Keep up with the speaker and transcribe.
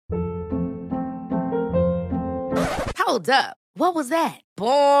Hold up. What was that?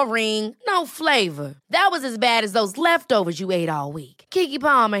 Boring. No flavor. That was as bad as those leftovers you ate all week. Keke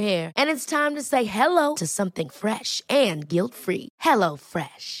Palmer here, and it's time to say hello to something fresh and guilt-free. Hello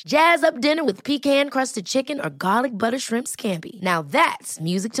Fresh. Jazz up dinner with pecan-crusted chicken or garlic butter shrimp scampi. Now that's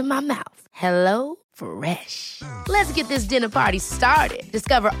music to my mouth. Hello Fresh. Let's get this dinner party started.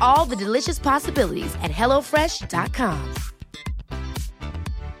 Discover all the delicious possibilities at hellofresh.com.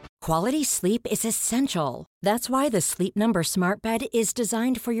 Quality sleep is essential. That's why the Sleep Number Smart Bed is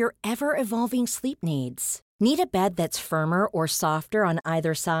designed for your ever-evolving sleep needs. Need a bed that's firmer or softer on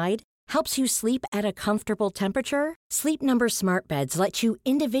either side? Helps you sleep at a comfortable temperature? Sleep Number Smart Beds let you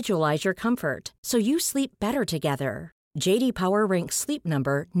individualize your comfort, so you sleep better together. J.D. Power ranks Sleep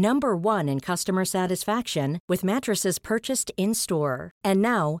Number number 1 in customer satisfaction with mattresses purchased in-store. And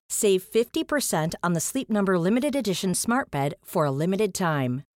now, save 50% on the Sleep Number Limited Edition Smart Bed for a limited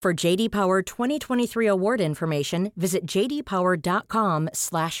time. For J.D. Power 2023 award information, visit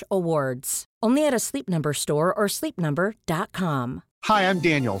jdpower.com/awards. Only at a Sleep Number store or sleepnumber.com. Hi, I'm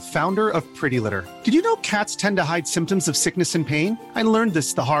Daniel, founder of Pretty Litter. Did you know cats tend to hide symptoms of sickness and pain? I learned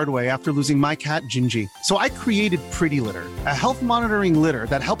this the hard way after losing my cat, Gingy. So I created Pretty Litter, a health monitoring litter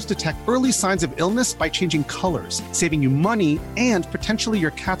that helps detect early signs of illness by changing colors, saving you money and potentially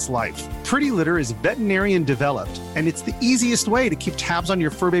your cat's life. Pretty Litter is veterinarian developed, and it's the easiest way to keep tabs on your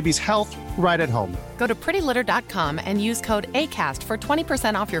fur baby's health right at home. Go to prettylitter.com and use code ACAST for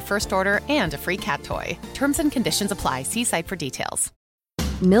 20% off your first order and a free cat toy. Terms and conditions apply. See site for details.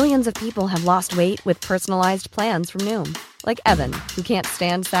 Millions of people have lost weight with personalized plans from Noom. Like Evan, who can't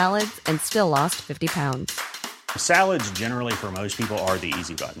stand salads and still lost 50 pounds. Salads generally for most people are the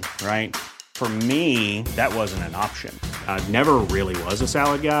easy button, right? For me, that wasn't an option. I never really was a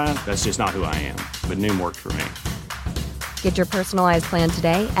salad guy. That's just not who I am. But Noom worked for me. Get your personalized plan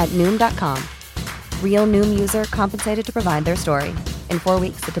today at Noom.com. Real Noom user compensated to provide their story. In 4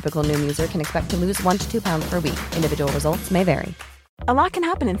 weeks, the typical Noom user can expect to lose 1 to 2 pounds per week. Individual results may vary. A lot can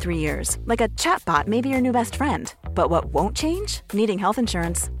happen in 3 years, like a chatbot may be your new best friend. But what won't change? Needing health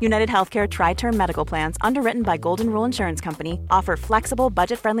insurance. United Healthcare Tri-Term Medical Plans, underwritten by Golden Rule Insurance Company, offer flexible,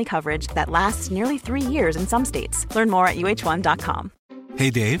 budget-friendly coverage that lasts nearly 3 years in some states. Learn more at uh1.com.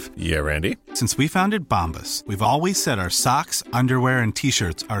 Hey, Dave. Yeah, Randy. Since we founded Bombas, we've always said our socks, underwear, and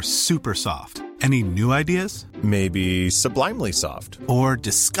T-shirts are super soft. Any new ideas? Maybe sublimely soft. Or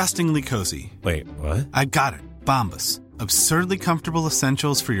disgustingly cozy. Wait, what? I got it. Bombas. Absurdly comfortable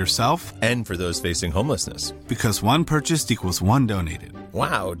essentials for yourself and for those facing homelessness. Because one purchased equals one donated.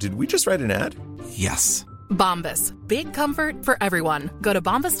 Wow, did we just write an ad? Yes. Bombas. Big comfort for everyone. Go to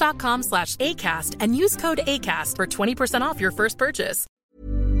bombas.com/ACAST and use code ACAST for 20% off your first purchase.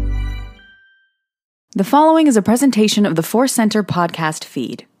 The following is a presentation of the Force Center podcast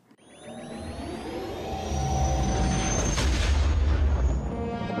feed.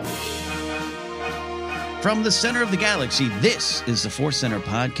 From the center of the galaxy, this is the Force Center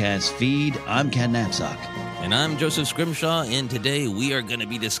podcast feed. I'm Ken Knapsack. And I'm Joseph Scrimshaw, and today we are going to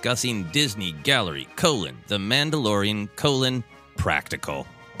be discussing Disney Gallery, The Mandalorian, Practical.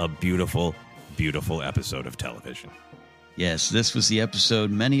 A beautiful, beautiful episode of television. Yes, this was the episode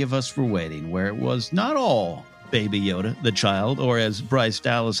many of us were waiting, where it was not all Baby Yoda, the child, or as Bryce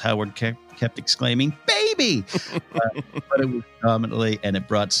Dallas Howard kept exclaiming, baby! But it was predominantly, and it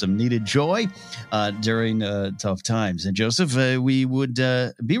brought some needed joy during tough times. And Joseph, we would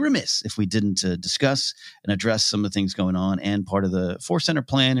be remiss if we didn't discuss and address some of the things going on and part of the Force Center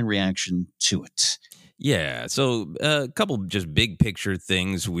plan in reaction to it. Yeah, so a couple just big picture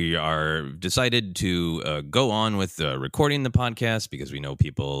things. We are decided to go on with recording the podcast because we know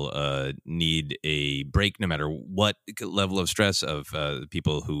people need a break no matter what level of stress of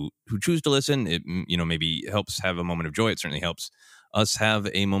people who choose to listen. It maybe helps have a moment of joy. It certainly helps us have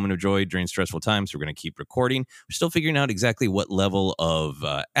a moment of joy during stressful times. So we're going to keep recording. We're still figuring out exactly what level of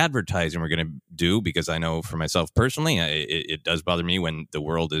advertising we're going to do because I know for myself personally, it does bother me when the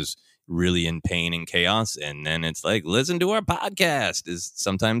world is really in pain and chaos, and then it's like listen to our podcast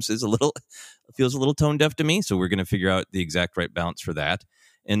feels a little tone deaf to me. So we're going to figure out the exact right balance for that.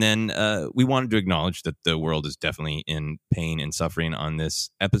 And then we wanted to acknowledge that the world is definitely in pain and suffering on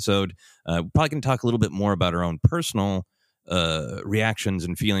this episode. We're probably going to talk a little bit more about our own personal reactions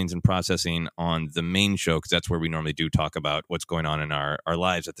and feelings and processing on the main show, because that's where we normally do talk about what's going on in our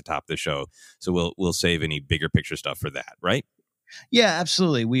lives at the top of the show. So we'll save any bigger picture stuff for that, right? Yeah,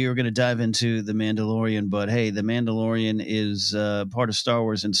 absolutely. We are going to dive into The Mandalorian, but hey, The Mandalorian is part of Star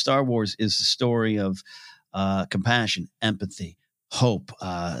Wars, and Star Wars is the story of compassion, empathy, hope,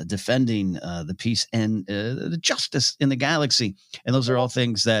 defending the peace and the justice in the galaxy. And those are all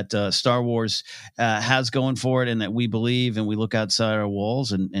things that Star Wars has going for it, and that we believe, and we look outside our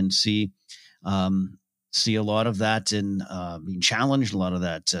walls and see a lot of that in being challenged, a lot of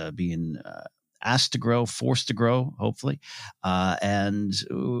that being asked to grow, forced to grow, hopefully. And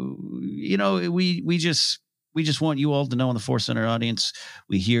we just want you all to know, in the Force Center audience,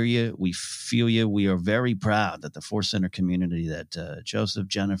 we hear you, we feel you. We are very proud that the Force Center community that Joseph,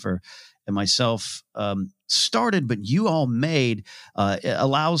 Jennifer, and myself started, but you all made,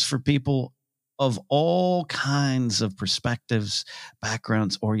 allows for people of all kinds of perspectives,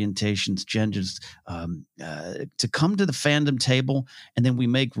 backgrounds, orientations, genders, to come to the fandom table, and then we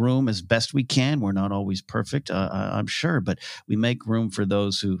make room as best we can. We're not always perfect, I'm sure, but we make room for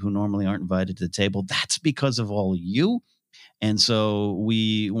those who normally aren't invited to the table. That's because of all of you. And so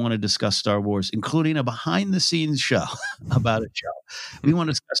we want to discuss Star Wars, including a behind-the-scenes show about a show. We want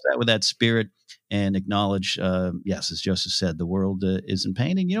to discuss that with that spirit and acknowledge, yes, as Joseph said, the world is in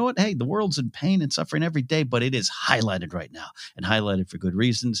pain. And you know what? Hey, the world's in pain and suffering every day, but it is highlighted right now, and highlighted for good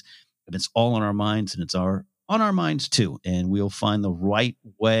reasons. And it's all on our minds, and it's on our minds too. And we'll find the right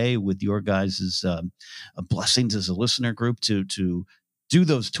way with your guys' blessings as a listener group to do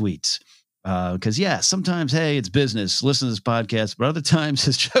those tweets. Because sometimes, hey, it's business, listen to this podcast, but other times,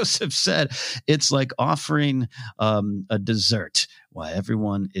 as Joseph said, it's like offering a dessert while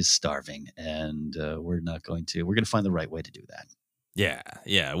everyone is starving, and we're going to find the right way to do that.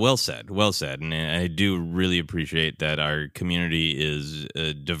 Yeah, well said. And I do really appreciate that our community is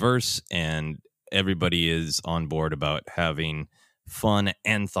diverse, and everybody is on board about having fun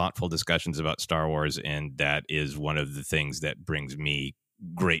and thoughtful discussions about Star Wars, and that is one of the things that brings me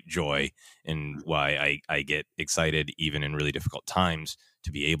great joy, and why I get excited even in really difficult times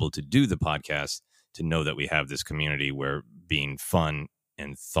to be able to do the podcast, to know that we have this community where being fun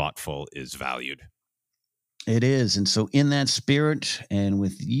and thoughtful is valued. It is. And so in that spirit, and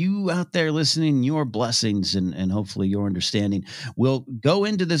with you out there listening, your blessings and hopefully your understanding, we'll go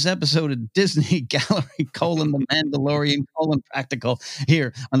into this episode of Disney Gallery, The Mandalorian, Practical,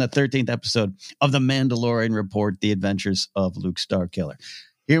 here on the 13th episode of The Mandalorian Report, The Adventures of Luke Starkiller.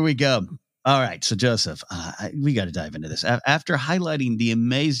 Here we go. All right. So Joseph, we got to dive into this. After highlighting the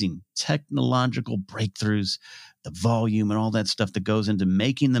amazing technological breakthroughs, the volume and all that stuff that goes into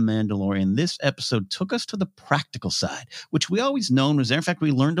making The Mandalorian, this episode took us to the practical side, which we always known was there. In fact,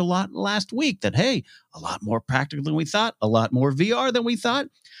 we learned a lot last week that, hey, a lot more practical than we thought, a lot more VR than we thought.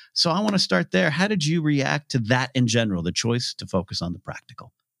 So I want to start there. How did you react to that in general, the choice to focus on the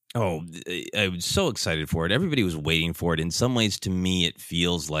practical? Oh, I was so excited for it. Everybody was waiting for it. In some ways, to me, it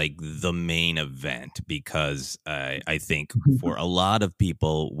feels like the main event, because I think for a lot of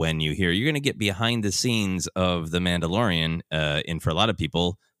people, when you hear you're going to get behind the scenes of The Mandalorian, and for a lot of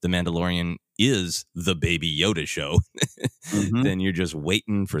people, The Mandalorian is the Baby Yoda show, then you're just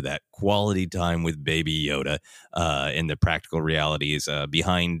waiting for that quality time with Baby Yoda, and the practical realities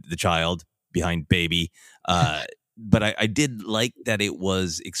behind the child, behind Baby. But I did like that it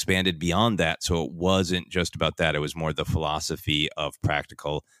was expanded beyond that. So it wasn't just about that. It was more the philosophy of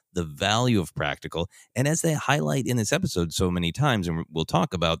practical, the value of practical. And as they highlight in this episode so many times, and we'll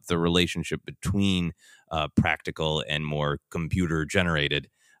talk about the relationship between practical and more computer generated.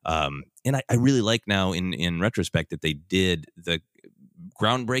 And I really like now in retrospect that they did the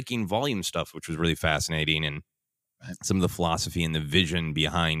groundbreaking volume stuff, which was really fascinating, and some of the philosophy and the vision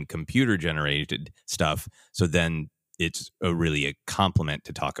behind computer generated stuff. So then it's really a compliment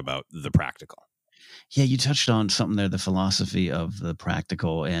to talk about the practical. Yeah, you touched on something there, the philosophy of the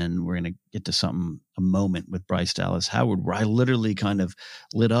practical, and we're going to get to a moment with Bryce Dallas Howard where I literally kind of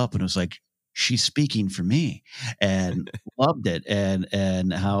lit up and it was like, she's speaking for me, and loved it.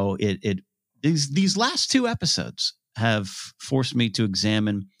 And how these last two episodes have forced me to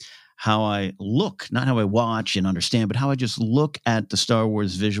examine how I look, not how I watch and understand, but how I just look at the Star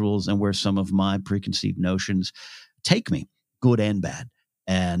Wars visuals and where some of my preconceived notions take me, good and bad.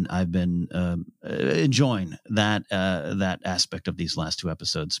 And I've been enjoying that aspect of these last two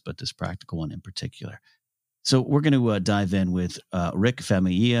episodes, but this practical one in particular. So we're going to dive in with Rick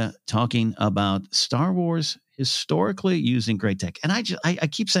Famuyiwa talking about Star Wars historically using great tech. And I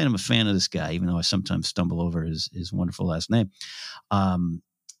keep saying I'm a fan of this guy, even though I sometimes stumble over his wonderful last name.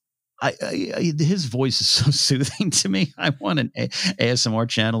 His voice is so soothing to me. I want an ASMR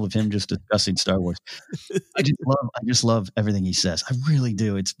channel of him just discussing Star Wars. I just love everything he says. I really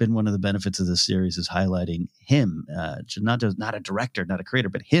do. It's been one of the benefits of this series is highlighting him, not a director, not a creator,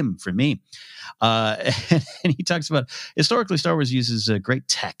 but him for me. And he talks about historically Star Wars uses great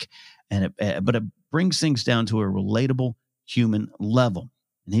tech, but it brings things down to a relatable human level.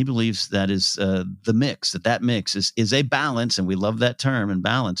 And he believes that is the mix, that mix is a balance, and we love that term, and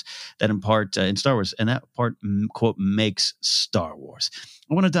balance, that in part in Star Wars, and that part, quote, makes Star Wars.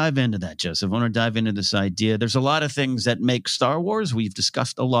 I want to dive into that, Joseph. I want to dive into this idea. There's a lot of things that make Star Wars. We've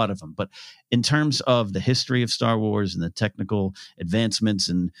discussed a lot of them. But in terms of the history of Star Wars and the technical advancements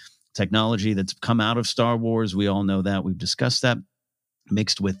and technology that's come out of Star Wars, we all know that. We've discussed that,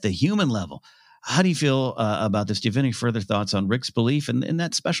 mixed with the human level. How do you feel about this? Do you have any further thoughts on Rick's belief in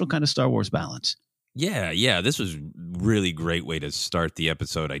that special kind of Star Wars balance? Yeah. This was really great way to start the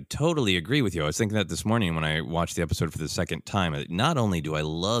episode. I totally agree with you. I was thinking that this morning when I watched the episode for the second time. Not only do I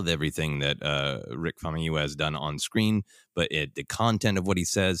love everything that Rick Famuyiwa has done on screen, but the content of what he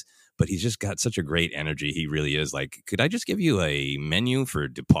says, but he's just got such a great energy. He really is. Like, could I just give you a menu for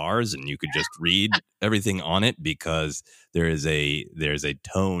Depars and you could just read everything on it? Because there's a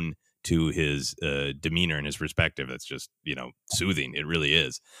tone to his demeanor and his perspective that's just, soothing. It really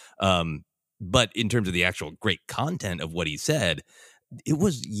is. But in terms of the actual great content of what he said, it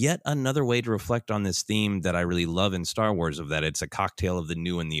was yet another way to reflect on this theme that I really love in Star Wars, of that it's a cocktail of the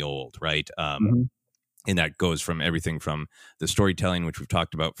new and the old, right? And that goes from everything from the storytelling, which we've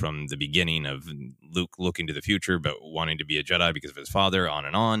talked about from the beginning, of Luke looking to the future but wanting to be a Jedi because of his father, on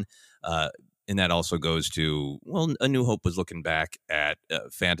and on. And that also goes to, A New Hope was looking back at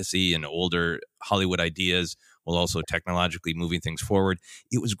fantasy and older Hollywood ideas, while also technologically moving things forward.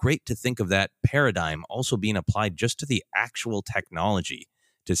 It was great to think of that paradigm also being applied just to the actual technology,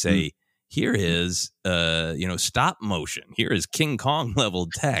 to say, here is, stop motion. Here is King Kong level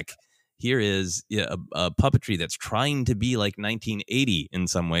tech. Here is a puppetry that's trying to be like 1980 in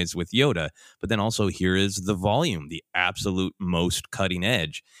some ways with Yoda, but then also here is the volume, the absolute most cutting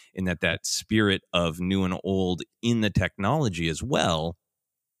edge, in that spirit of new and old in the technology as well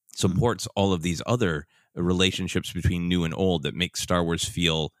supports all of these other relationships between new and old that make Star Wars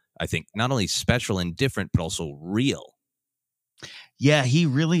feel, I think, not only special and different, but also real. Yeah, he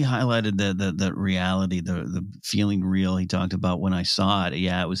really highlighted the reality, the feeling real. He talked about, when I saw it,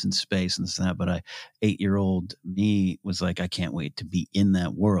 it was in space and this and that, but 8-year-old me was like, I can't wait to be in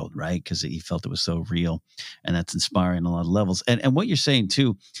that world, right? Because he felt it was so real, and that's inspiring on a lot of levels. And what you're saying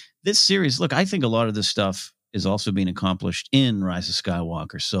too, this series, look, I think a lot of this stuff is also being accomplished in Rise of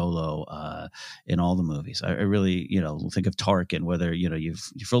Skywalker, Solo, in all the movies. I really, think of Tarkin, whether, you're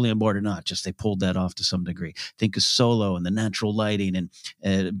fully on board or not, just they pulled that off to some degree. Think of Solo and the natural lighting,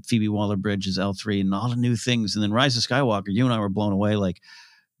 and Phoebe Waller-Bridge's L3 and all the new things. And then Rise of Skywalker, you and I were blown away. Like,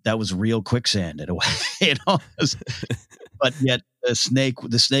 that was real quicksand in a way, but yet the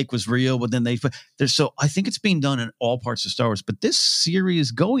snake was real, but then so I think it's being done in all parts of Star Wars. But this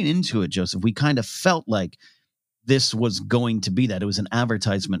series, going into it, Joseph, we kind of felt like this was going to be that. It was an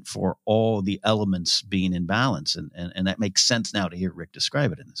advertisement for all the elements being in balance. And that makes sense now to hear Rick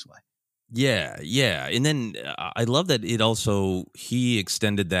describe it in this way. Yeah. And then I love that he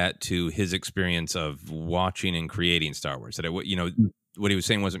extended that to his experience of watching and creating Star Wars. That, what he was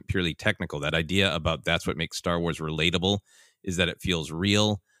saying wasn't purely technical. That idea about that's what makes Star Wars relatable, is that it feels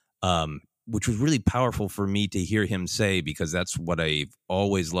real. Which was really powerful for me to hear him say, because that's what I've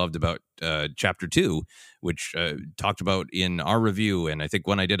always loved about Chapter 2, which talked about in our review, and I think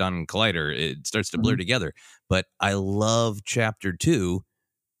when I did on Collider, it starts to blur together. But I love Chapter 2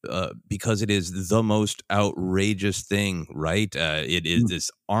 because it is the most outrageous thing, right? It is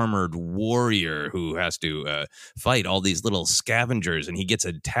this armored warrior who has to fight all these little scavengers, and he gets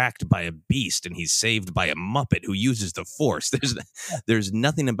attacked by a beast, and he's saved by a Muppet who uses the Force. There's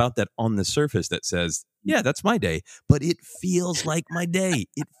nothing about that on the surface that says, yeah, that's my day, but it feels like my day.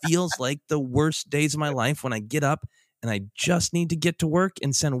 It feels like the worst days of my life when I get up and I just need to get to work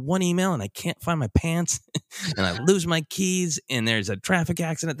and send one email, and I can't find my pants, and I lose my keys, and there's a traffic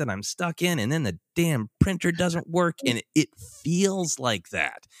accident that I'm stuck in, and then the damn printer doesn't work, and it feels like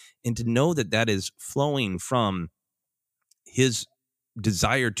that. And to know that is flowing from his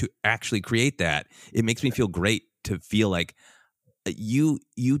desire to actually create that, it makes me feel great to feel like you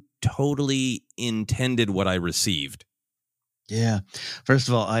totally intended what I received. Yeah. First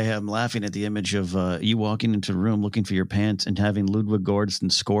of all, I am laughing at the image of you walking into a room looking for your pants and having Ludwig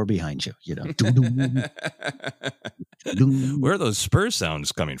Göransson score behind you. Where are those Spurs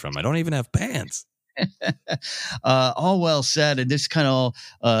sounds coming from? I don't even have pants. All well said. And this kind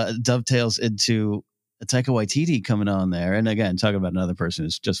of dovetails into Taika Waititi coming on there. And again, talking about another person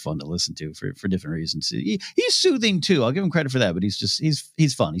who's just fun to listen to for different reasons. He's soothing too. I'll give him credit for that, but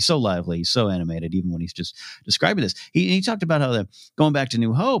he's fun. He's so lively. He's so animated, even when he's just describing this. He talked about how going back to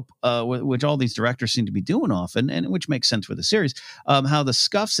New Hope, which all these directors seem to be doing often, and which makes sense for the series, how the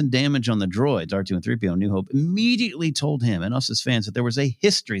scuffs and damage on the droids, R2 and 3PO in New Hope, immediately told him and us as fans that there was a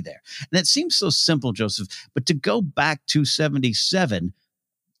history there. And that seems so simple, Joseph, but to go back to 77,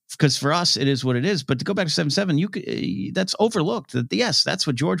 because for us it is what it is, but to go back to 77, that's overlooked. Yes, that's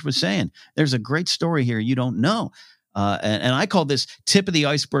what George was saying. There's a great story here you don't know, and I call this tip of the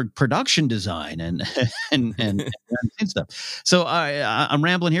iceberg production design and stuff. So I'm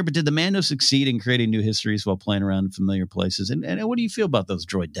rambling here, but did the Mando succeed in creating new histories while playing around in familiar places? And what do you feel about those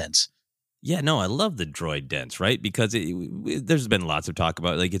droid dents? Yeah, no, I love the droid dents, right? Because there's been lots of talk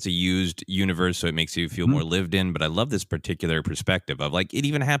about, like, it's a used universe, so it makes you feel more lived in. But I love this particular perspective of, like, it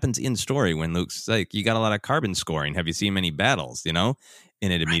even happens in story when Luke's like, you got a lot of carbon scoring. Have you seen many battles, And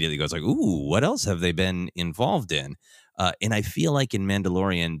it immediately goes like, ooh, what else have they been involved in? And I feel like in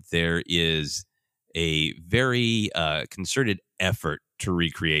Mandalorian, there is a very concerted effort to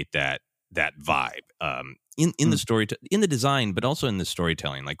recreate that vibe. In the story, in the design, but also in the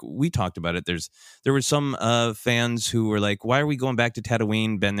storytelling. Like we talked about it, there were some fans who were like, "Why are we going back to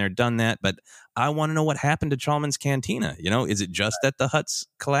Tatooine? Been there, done that." But I want to know what happened to Chalmun's Cantina. Is it just that the huts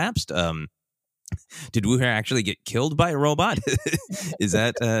collapsed? Did Wuher actually get killed by a robot? Is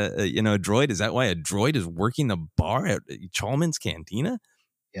that a droid? Is that why a droid is working the bar at Chalmun's Cantina?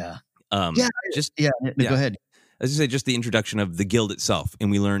 Yeah. Go ahead. I was going to say, just the introduction of the guild itself,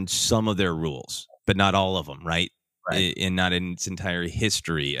 and we learned some of their rules, but not all of them, right? And not in its entire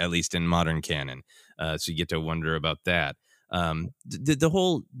history, at least in modern canon. So you get to wonder about that.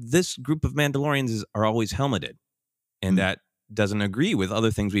 This group of Mandalorians are always helmeted, and that doesn't agree with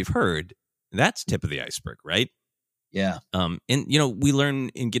other things we've heard. That's tip of the iceberg, right? Yeah. And we learn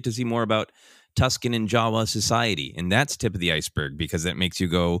and get to see more about Tusken and Jawa society, and that's tip of the iceberg, because that makes you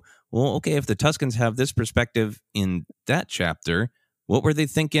go, well, okay, if the Tuskens have this perspective in that chapter, what were they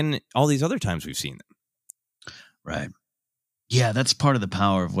thinking all these other times we've seen them? Right. Yeah, that's part of the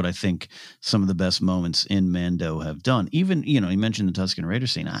power of what I think some of the best moments in Mando have done. Even, you mentioned the Tusken Raider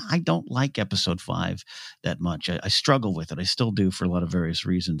scene. I don't like episode 5 that much. I struggle with it. I still do for a lot of various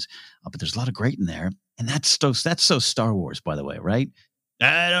reasons. But there's a lot of great in there. And that's so Star Wars, by the way, right?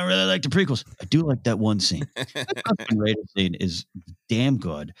 I don't really like the prequels. I do like that one scene. The Raider scene is damn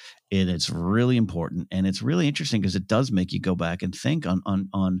good, and it's really important, and it's really interesting because it does make you go back and think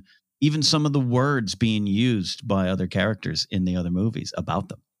on even some of the words being used by other characters in the other movies about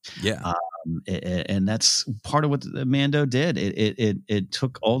them. Yeah, and that's part of what Mando did. It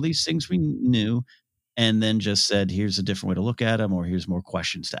took all these things we knew, and then just said, "Here's a different way to look at them," or "Here's more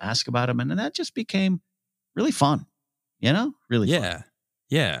questions to ask about them," and then that just became really fun. Really fun.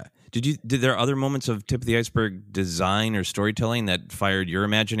 Yeah. Did there other moments of tip of the iceberg design or storytelling that fired your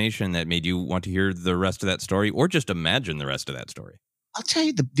imagination that made you want to hear the rest of that story, or just imagine the rest of that story? I'll tell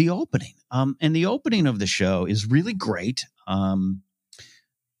you the opening. And the opening of the show is really great.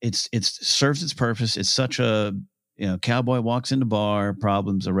 It serves its purpose. It's such a cowboy walks into bar,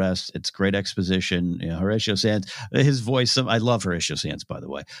 problems, arrest. It's great exposition. Horatio Sanz, his voice. I love Horatio Sanz, by the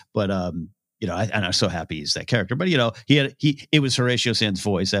way, but and I'm so happy he's that character. But it was Horatio Sanz's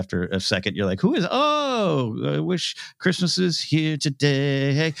voice. After a second, you're like, "Who is? Oh, I wish Christmas is here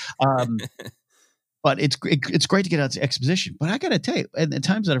today." But it's great to get out to exposition. But I got to tell you, and the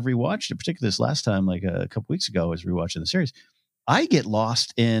times that I've rewatched it, particularly this last time, like a couple weeks ago, I was rewatching the series. I get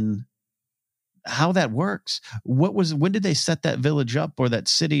lost in how that works. When did they set that village up or that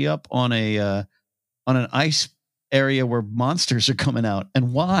city up on an ice area where monsters are coming out,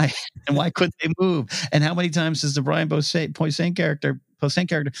 and why? And why couldn't they move? And how many times has the Brian Posehn character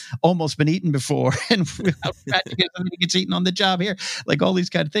almost been eaten before? And how tragic is it he gets eaten on the job here? Like all these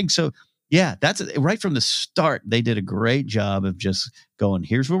kind of things. So yeah, that's right from the start. They did a great job of just going,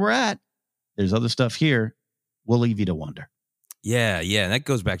 here's where we're at. There's other stuff here. We'll leave you to wonder. Yeah, and that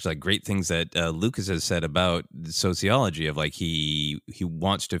goes back to like great things that Lucas has said about the sociology of like he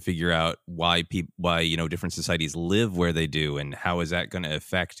wants to figure out why different societies live where they do, and how is that going to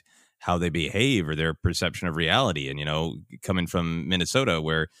affect how they behave or their perception of reality. And coming from Minnesota,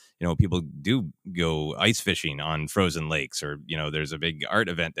 where people do go ice fishing on frozen lakes, or there's a big art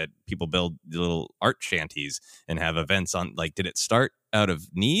event that people build little art shanties and have events on. Like, did it start out of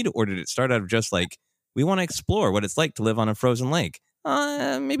need, or did it start out of just like, we want to explore what it's like to live on a frozen lake?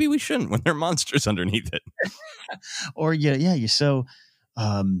 Maybe we shouldn't when there are monsters underneath it. Or you're so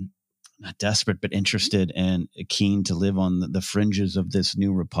not desperate, but interested and keen to live on the fringes of this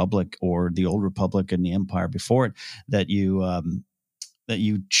new republic or the old republic and the empire before it, that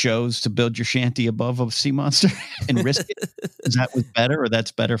you chose to build your shanty above a sea monster and risk it. Is that was better, or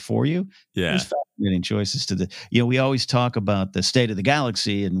that's better for you? Yeah. There's fascinating choices to we always talk about the state of the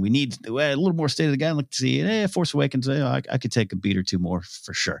galaxy, and we need a little more state of the galaxy. And Force Awakens, I could take a beat or two more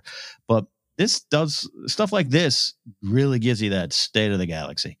for sure. But this does stuff like this really gives you that state of the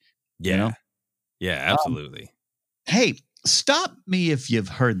galaxy. Yeah. You know? Yeah, absolutely. Hey, stop me if you've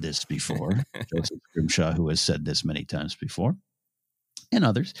heard this before. Joseph Grimshaw, who has said this many times before, and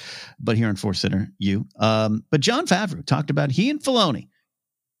others, but here in Force Center, but Jon Favreau talked about he and Filoni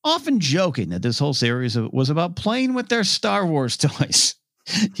often joking that this whole series was about playing with their Star Wars toys.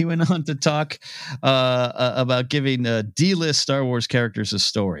 He went on to talk about giving D-list Star Wars characters a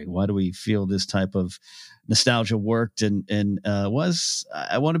story. Why do we feel this type of nostalgia worked and was,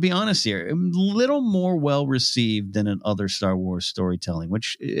 I want to be honest here, a little more well received than in other Star Wars storytelling,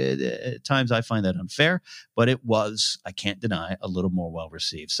 which at times I find that unfair, but it was, I can't deny, a little more well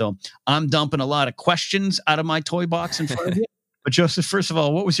received. So I'm dumping a lot of questions out of my toy box in front of you. But Joseph, first of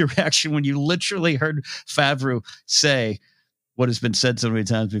all, what was your reaction when you literally heard Favreau say what has been said so many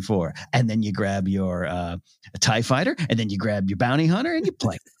times before, and then you grab your TIE fighter, and then you grab your bounty hunter, and you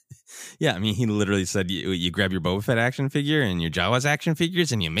play? Yeah, I mean, he literally said you grab your Boba Fett action figure and your Jawas action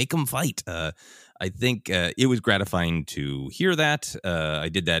figures and you make them fight. I think it was gratifying to hear that. I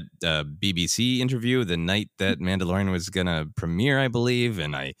did that BBC interview the night that Mandalorian was going to premiere, I believe,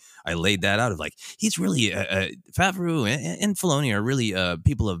 and I laid that out of like, he's really, Favreau and Filoni are really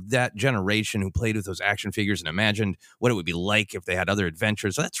people of that generation who played with those action figures and imagined what it would be like if they had other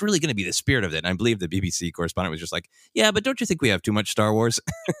adventures. So that's really going to be the spirit of it. And I believe the BBC correspondent was just like, yeah, but don't you think we have too much Star Wars?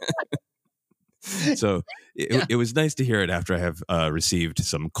 So it was nice to hear it after I have received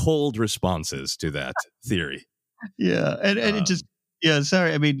some cold responses to that theory. Yeah. And it just,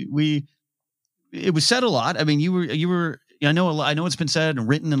 sorry. I mean, it was said a lot. I mean, you were, I know it's been said and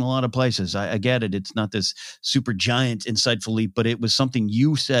written in a lot of places. I get it. It's not this super giant insightful leap, but it was something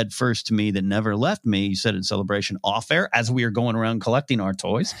you said first to me that never left me. You said in Celebration off air as we are going around collecting our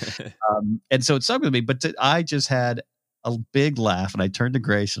toys. And so it stuck with me, but I just had a big laugh and I turned to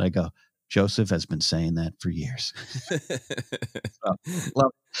Grace and I go, Joseph has been saying that for years.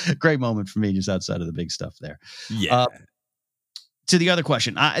 Great moment for me just outside of the big stuff there. Yeah. To the other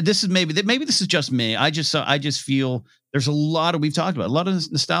question, this is maybe this is just me. I just feel there's a lot of, we've talked about a lot of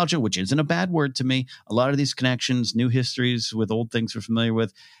nostalgia, which isn't a bad word to me. A lot of these connections, new histories with old things we're familiar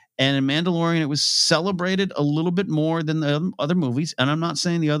with. And in Mandalorian, it was celebrated a little bit more than the other movies. And I'm not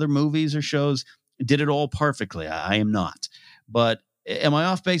saying the other movies or shows did it all perfectly. I am not. But am I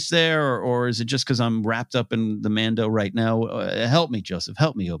off base there, or is it just because I'm wrapped up in the Mando right now? Help me, Joseph.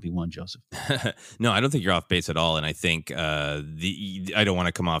 Help me, Obi-Wan Joseph. No, I don't think you're off base at all. And I think I don't want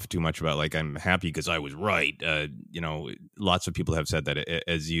to come off too much about like I'm happy because I was right. Lots of people have said that,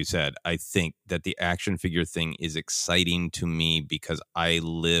 as you said. I think that the action figure thing is exciting to me because I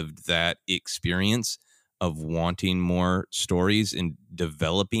lived that experience of wanting more stories and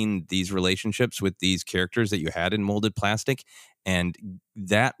developing these relationships with these characters that you had in molded plastic, and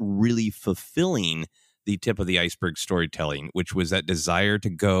that really fulfilling the tip of the iceberg storytelling, which was that desire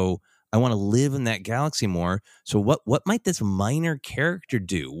to go, I want to live in that galaxy more. So what might this minor character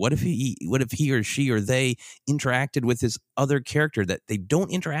do? What if he or she or they interacted with this other character that they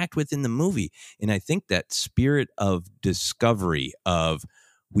don't interact with in the movie? And I think that spirit of discovery of,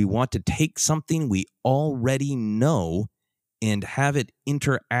 we want to take something we already know and have it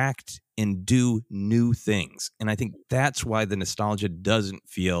interact and do new things. And I think that's why the nostalgia doesn't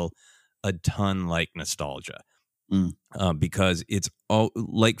feel a ton like nostalgia. Because it's all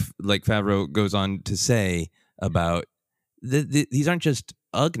like Favreau goes on to say about these aren't just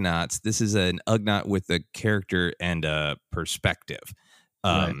Ugnaughts. This is an Ugnaught with a character and a perspective.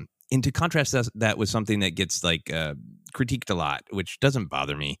 Right. And to contrast that with something that gets like critiqued a lot, which doesn't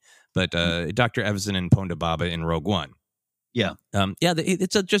bother me, but Dr. Evazan and Ponda Baba in Rogue One. Yeah.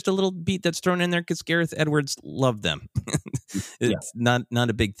 It's just a little beat that's thrown in there because Gareth Edwards loved them. It's not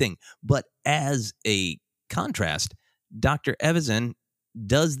a big thing. But as a contrast, Dr. Evazan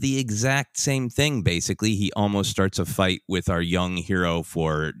does the exact same thing, basically. He almost starts a fight with our young hero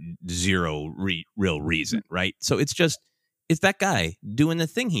for zero real reason, right? So it's that guy doing the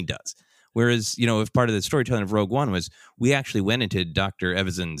thing he does. Whereas, if part of the storytelling of Rogue One was we actually went into Dr.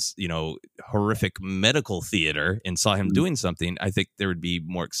 Evazan's, horrific medical theater and saw him doing something, I think there would be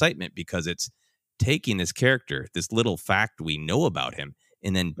more excitement because it's taking this character, this little fact we know about him,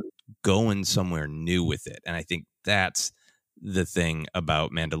 and then going somewhere new with it. And I think that's the thing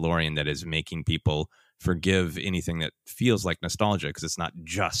about Mandalorian that is making people forgive anything that feels like nostalgia, because it's not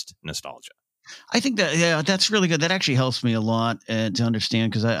just nostalgia. I think that, that's really good. That actually helps me a lot to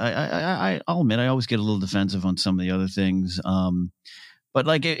understand, because I'll admit I always get a little defensive on some of the other things. But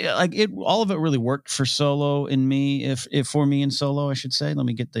all of it really worked for Solo in me. If for me in Solo, I should say. Let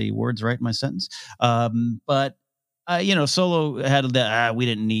me get the words right in my sentence. But Solo had that. We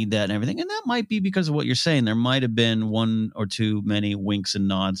didn't need that and everything, and that might be because of what you're saying. There might have been one or too many winks and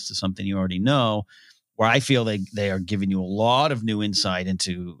nods to something you already know, where I feel they are giving you a lot of new insight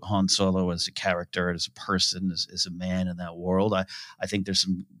into Han Solo as a character, as a person, as a man in that world. I think there's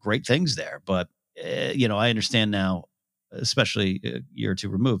some great things there, but I understand now, especially a year or two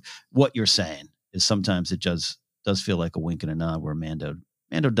removed, what you're saying is sometimes it does feel like a wink and a nod, where Mando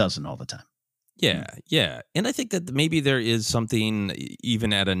doesn't all the time. Yeah. And I think that maybe there is something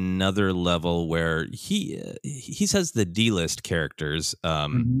even at another level where he says the D-list characters,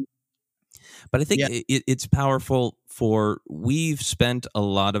 but I think it's powerful we've spent a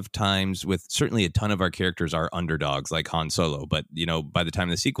lot of times with, certainly a ton of our characters are underdogs like Han Solo, but by the time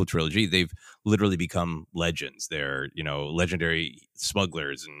of the sequel trilogy, they've literally become legends. They're, legendary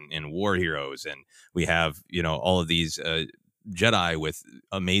smugglers and war heroes. And we have, all of these Jedi with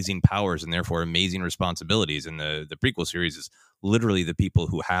amazing powers and therefore amazing responsibilities. And the prequel series is literally the people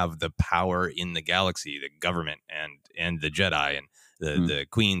who have the power in the galaxy, the government and the Jedi and the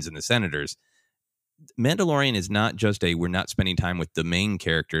queens and the senators. Mandalorian is not just we're not spending time with the main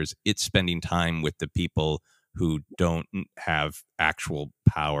characters. It's spending time with the people who don't have actual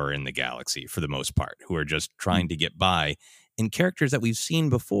power in the galaxy for the most part, who are just trying to get by, and characters that we've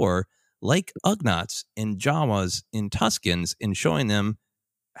seen before, like Ugnaughts and Jawas and Tuskens, and showing them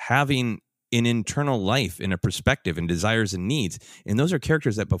having an internal life and a perspective and desires and needs. And those are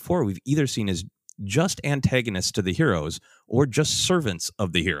characters that before we've either seen as just antagonists to the heroes or just servants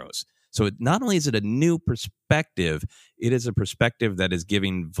of the heroes. So not only is it a new perspective, it is a perspective that is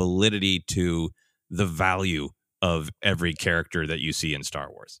giving validity to the value of every character that you see in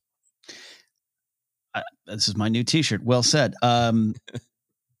Star Wars. This is my new T-shirt. Well said. And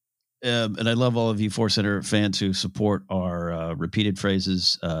I love all of you Force Center fans who support our repeated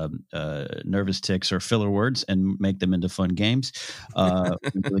phrases, nervous tics, or filler words, and make them into fun games.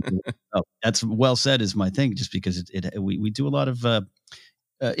 That's well said is my thing, just because we do a lot of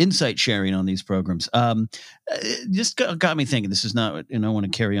insight sharing on these programs. Just got me thinking. This is not, I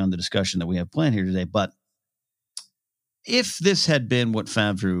want to carry on the discussion that we have planned here today, but if this had been what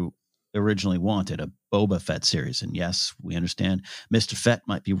Favreau originally wanted, a Boba Fett series, and yes, we understand Mr. Fett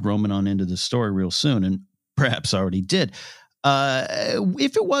might be roaming on into the story real soon, and perhaps already did.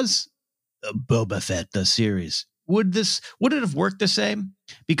 If it was Boba Fett, the series, would it have worked the same?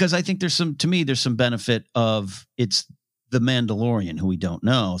 Because I think there's some benefit of it's the Mandalorian, who we don't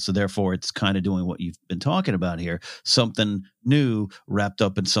know. So therefore it's kind of doing what you've been talking about here, something new wrapped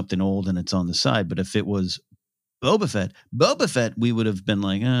up in something old, and it's on the side. But if it was Boba Fett, we would have been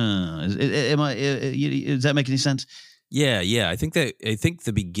like, does that make any sense? Yeah. I think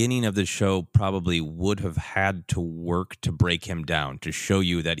the beginning of the show probably would have had to work to break him down, to show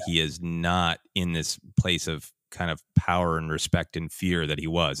you that he is not in this place of kind of power and respect and fear that he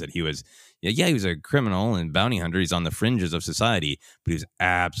was he was a criminal and bounty hunter. He's on the fringes of society, but he was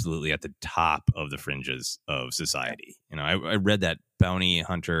absolutely at the top of the fringes of society. I read that Bounty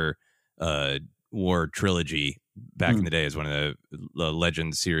Hunter War trilogy back in the day as one of the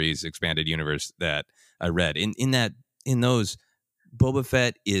Legends series expanded universe that I read. In those, Boba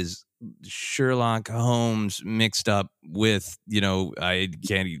Fett is Sherlock Holmes mixed up with,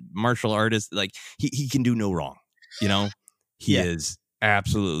 martial artist. Like he can do no wrong. He is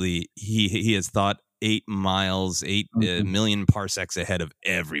absolutely, he has thought 8 miles, 8 million parsecs ahead of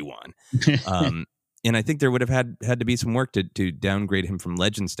everyone. And I think there would have had to be some work to downgrade him from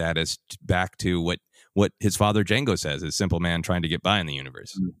legend status back to what his father Jango says, a simple man trying to get by in the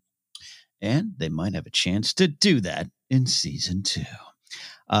universe. And they might have a chance to do that in season 2.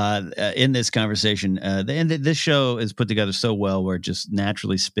 In this conversation, this show is put together so well where it just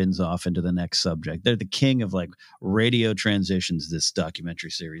naturally spins off into the next subject. They're the king of radio transitions, this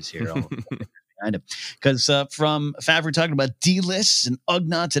documentary series here. Because from Favreau talking about D-lists and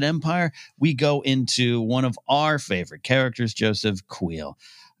Ugnaughts and Empire, we go into one of our favorite characters, Joseph Kuiil,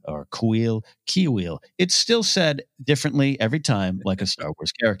 or Kiwheel. It's still said differently every time, like a Star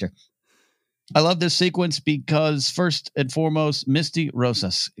Wars character. I love this sequence because, first and foremost, Misty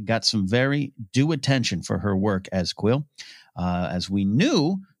Rosas got some very due attention for her work as Kuiil. As we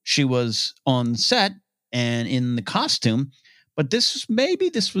knew, she was on set and in the costume, But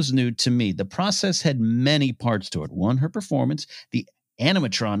this was new to me. The process had many parts to it. One, her performance, the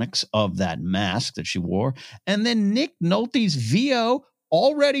animatronics of that mask that she wore, and then Nick Nolte's VO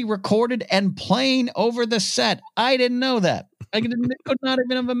already recorded and playing over the set. I didn't know that. I could not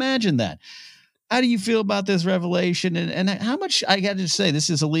even have imagined that. How do you feel about this revelation? And how much, I got to say, this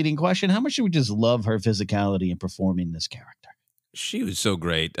is a leading question, how much do we just love her physicality in performing this character? She was so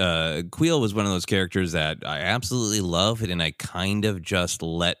great. Queel was one of those characters that I absolutely loved, and I kind of just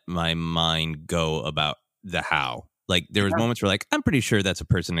let my mind go about the how. Like, there was moments where, like, I'm pretty sure that's a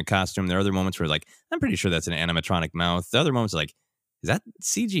person in a costume. There are other moments where, like, I'm pretty sure that's an animatronic mouth. The other moments are like, is that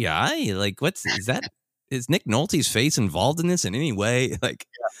CGI? Like, is Nick Nolte's face involved in this in any way? Like,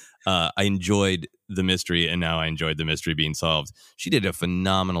 I enjoyed the mystery, and now I enjoyed the mystery being solved. She did a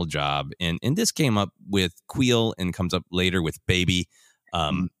phenomenal job, and this came up with Queel and comes up later with Baby,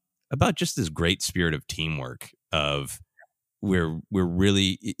 about just this great spirit of teamwork. Of we're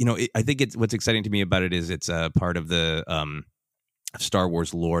really, I think it's what's exciting to me about it is it's a part of the Star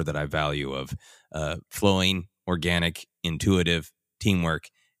Wars lore that I value of flowing, organic, intuitive teamwork,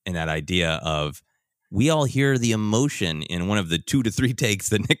 and that idea of we all hear the emotion in one of the 2 to 3 takes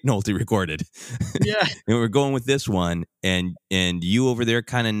that Nick Nolte recorded. Yeah. And we're going with this one. And you over there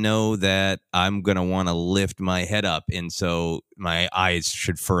kind of know that I'm going to want to lift my head up. And so my eyes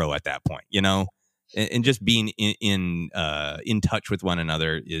should furrow at that point, and just being in touch with one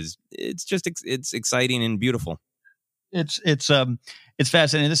another it's exciting and beautiful. It's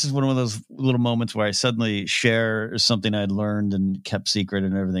fascinating. This is one of those little moments where I suddenly share something I'd learned and kept secret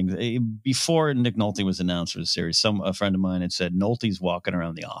and everything. Before Nick Nolte was announced for the series, a friend of mine had said, Nolte's walking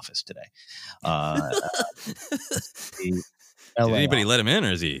around the office today. Did anybody let him in,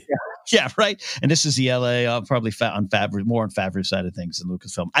 or is he? Yeah, right. And this is the LA, probably more on Favreau's side of things than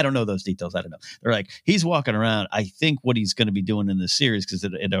Lucasfilm. I don't know those details. I don't know. They're like, he's walking around. I think what he's going to be doing in this series, because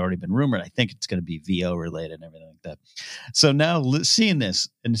it had already been rumored, I think it's going to be VO related and everything like that. So now seeing this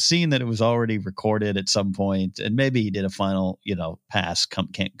and seeing that it was already recorded at some point, and maybe he did a final, pass,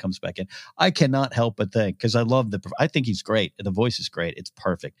 comes back in. I cannot help but think, because I think he's great. The voice is great. It's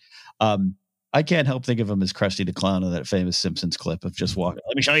perfect. I can't help think of him as Krusty the Clown of that famous Simpsons clip of just walking.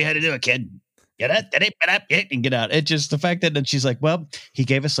 Let me show you how to do it, kid. Get up, and get out. It's just the fact that she's like, well, he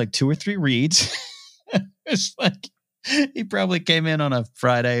gave us like 2 or 3 reads. It's like he probably came in on a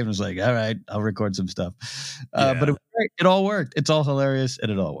Friday and was like, all right, I'll record some stuff. But it was great. It all worked. It's all hilarious, and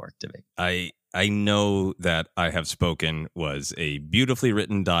it all worked to me. I know that I Have Spoken was a beautifully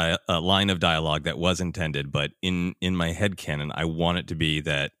written line of dialogue that was intended, but in my headcanon, I want it to be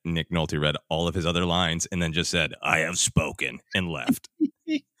that Nick Nolte read all of his other lines and then just said, I have spoken, and left.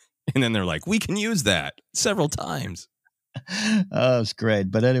 And then they're like, we can use that several times. Oh, it's great.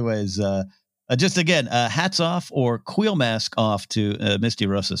 But anyways, just again, hats off or Queel mask off to Misty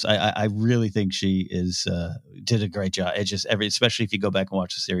Rosas. I really think she did a great job. It's just especially if you go back and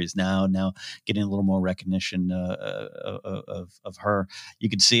watch the series now getting a little more recognition of her. You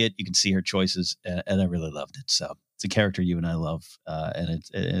can see it. You can see her choices, and I really loved it. So it's a character you and I love,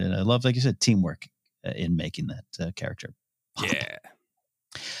 and I love, like you said, teamwork in making that character pop. Yeah.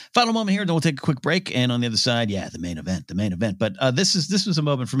 Final moment here, then we'll take a quick break. And on the other side, the main event. But this was a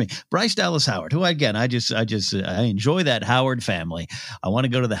moment for me. Bryce Dallas Howard, who again, I enjoy that Howard family. I want to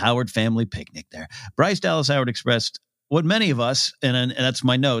go to the Howard family picnic there. Bryce Dallas Howard expressed what many of us, and that's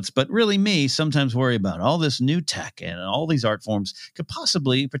my notes, but really me, sometimes worry about all this new tech and all these art forms could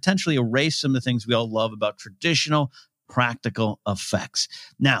potentially erase some of the things we all love about traditional practical effects.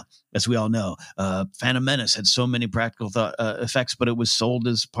 Now, as we all know, Phantom Menace had so many practical effects, but it was sold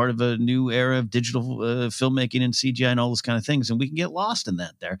as part of a new era of digital filmmaking and CGI and all those kind of things, and we can get lost in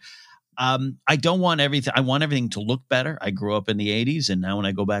that there. I don't want everything. I want everything to look better. I grew up in the 80s, and now when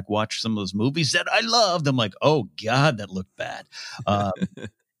I go back watch some of those movies that I loved, I'm like, oh God, that looked bad.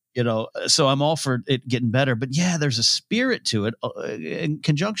 So I'm all for it getting better. But yeah, there's a spirit to it in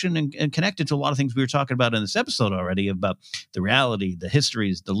conjunction and connected to a lot of things we were talking about in this episode already about the reality, the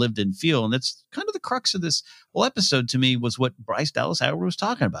histories, the lived in feel. And that's kind of the crux of this whole episode to me was what Bryce Dallas Howard was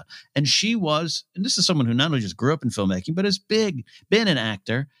talking about. And and this is someone who not only just grew up in filmmaking, but has been an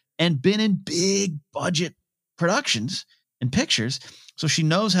actor and been in big budget productions and pictures. So she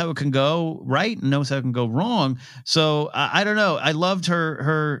knows how it can go right and knows how it can go wrong. So I don't know. I loved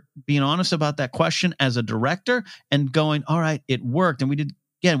her being honest about that question as a director and going, all right, it worked. And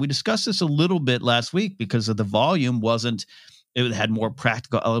we discussed this a little bit last week because of the volume it had more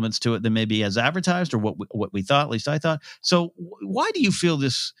practical elements to it than maybe as advertised or what we thought, at least I thought. So why do you feel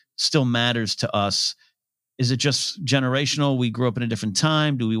this still matters to us Is it just generational? We grew up in a different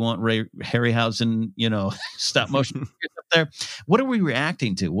time. Do we want Harryhausen, stop motion up there? What are we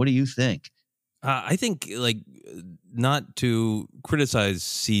reacting to? What do you think? I think, not to criticize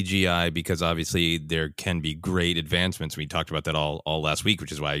CGI, because obviously there can be great advancements. We talked about that all last week,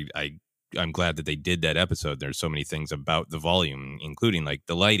 which is why I'm glad that they did that episode. There's so many things about the volume, including like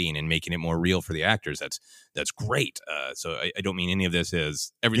the lighting and making it more real for the actors. That's great. So I don't mean any of this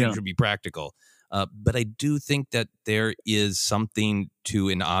is everything should be practical. But I do think that there is something to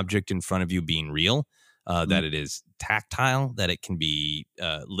an object in front of you being real. That it is tactile, that it can be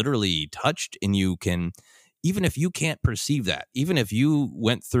literally touched, and you can, even if you can't perceive that, even if you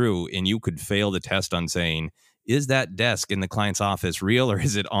went through and you could fail the test on saying, is that desk in the client's office real or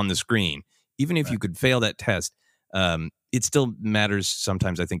is it on the screen? Even if you could fail that test, it still matters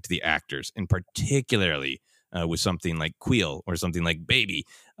sometimes, I think, to the actors, and particularly with something like Queel or something like Baby,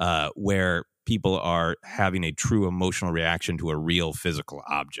 where people are having a true emotional reaction to a real physical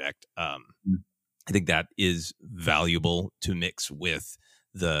object. I think that is valuable to mix with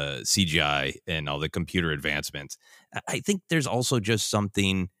the CGI and all the computer advancements. I think there's also just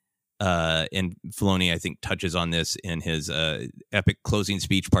something, and Filoni, I think, touches on this in his epic closing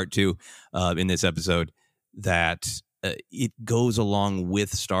speech, part 2, in this episode, that it goes along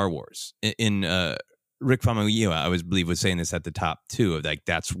with Star Wars. In Rick Famuyiwa, I believe, was saying this at the top too, of like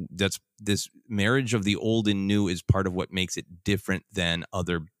that's this marriage of the old and new is part of what makes it different than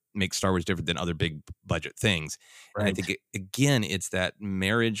makes Star Wars different than other big budget things. Right. And I think it's that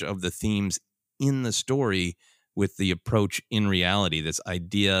marriage of the themes in the story with the approach in reality, this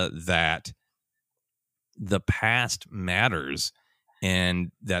idea that the past matters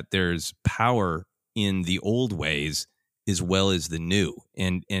and that there's power in the old ways as well as the new.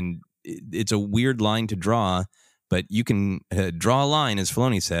 And it's a weird line to draw, but you can draw a line, as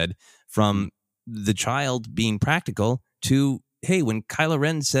Filoni said, from the child being practical to, hey, when Kylo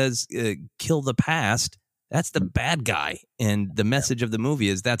Ren says kill the past, that's the bad guy. And the message of the movie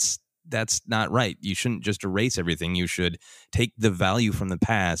is that's not right. You shouldn't just erase everything. You should take the value from the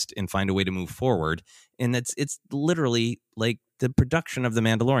past and find a way to move forward. And it's literally like the production of The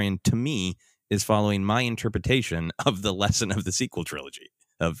Mandalorian, to me, is following my interpretation of the lesson of the sequel trilogy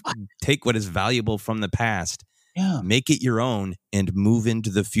of take what is valuable from the past, make it your own, and move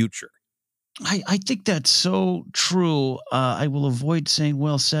into the future. I think that's so true. I will avoid saying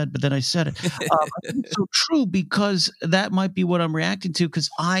well said, but then I said it. I think it's so true because that might be what I'm reacting to. Because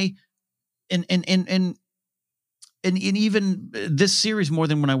and even this series, more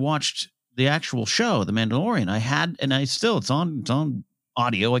than when I watched the actual show, The Mandalorian, it's on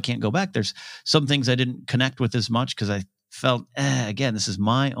audio. I can't go back. There's some things I didn't connect with as much because I felt, again, this is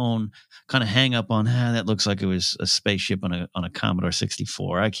my own kind of hang up on that looks like it was a spaceship on a Commodore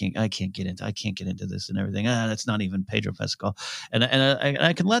 64. I can't get into this and everything. That's not even Pedro Pascal. And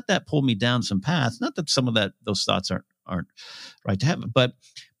I can let that pull me down some paths. Not that some of those thoughts aren't right to have, but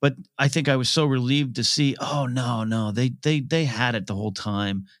I think I was so relieved to see, oh no, they had it the whole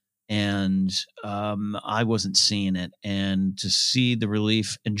time. And I wasn't seeing it, and to see the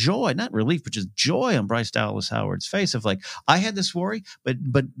relief and joy, not relief, but just joy on Bryce Dallas Howard's face of like, I had this worry, but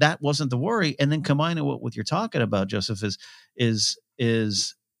that wasn't the worry. And then combining what you're talking about, Joseph,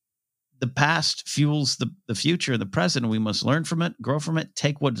 is the past fuels the future and the present, and we must learn from it, grow from it,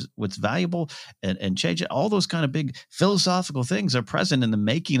 take what's valuable and change it. All those kind of big philosophical things are present in the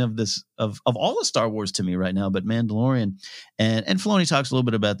making of this of all of Star Wars to me right now, but Mandalorian and Filoni talks a little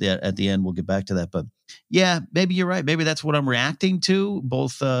bit about that at the end. We'll get back to that, but yeah, maybe you're right. Maybe that's what I'm reacting to,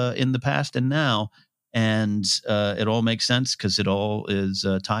 both in the past and now. And it all makes sense because it all is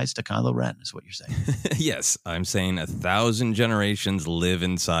ties to Kylo Ren, is what you're saying. Yes, I'm saying 1,000 generations live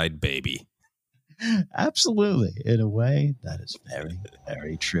inside Baby. Absolutely. In a way, that is very,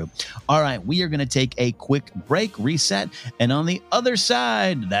 very true. All right, we are going to take a quick break, reset, and on the other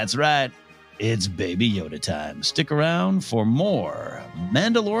side, that's right, it's Baby Yoda time. Stick around for more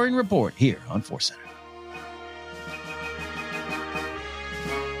Mandalorian Report here on Force Center.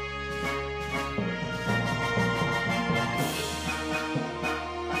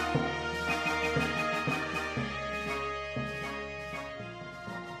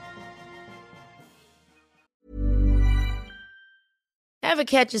 Ever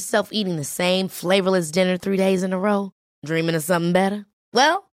catch yourself eating the same flavorless dinner 3 days in a row? Dreaming of something better?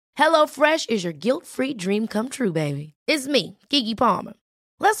 Well, HelloFresh is your guilt-free dream come true, baby. It's me, Keke Palmer.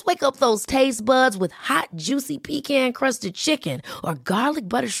 Let's wake up those taste buds with hot, juicy pecan-crusted chicken or garlic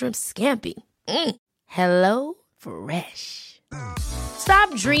butter shrimp scampi. Hello Fresh.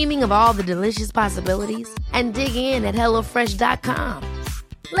 Stop dreaming of all the delicious possibilities and dig in at HelloFresh.com.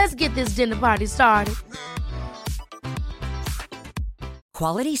 Let's get this dinner party started.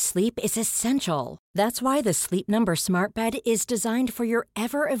 Quality sleep is essential. That's why the Sleep Number Smart Bed is designed for your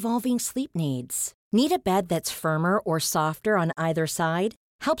ever-evolving sleep needs. Need a bed that's firmer or softer on either side?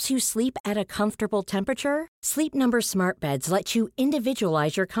 Helps you sleep at a comfortable temperature? Sleep Number Smart Beds let you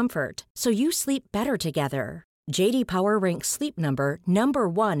individualize your comfort, so you sleep better together. J.D. Power ranks Sleep Number number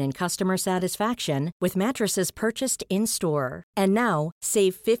 1 in customer satisfaction with mattresses purchased in-store. And now,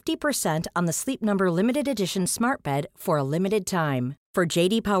 save 50% on the Sleep Number Limited Edition Smart Bed for a limited time. For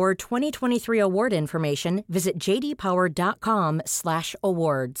J.D. Power 2023 award information, visit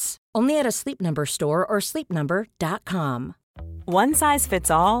jdpower.com/awards. Only at a Sleep Number store or sleepnumber.com. One size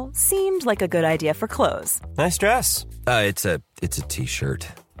fits all seemed like a good idea for clothes. Nice dress. It's a t-shirt.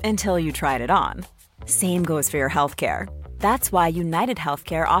 Until you tried it on. Same goes for your healthcare. That's why United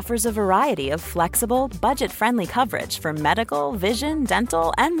Healthcare offers a variety of flexible, budget-friendly coverage for medical, vision,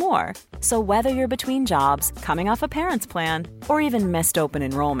 dental, and more. So whether you're between jobs, coming off a parent's plan, or even missed open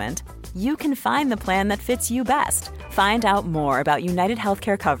enrollment, you can find the plan that fits you best. Find out more about United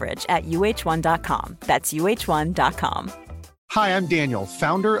Healthcare coverage at uh1.com. That's uh1.com. Hi, I'm Daniel,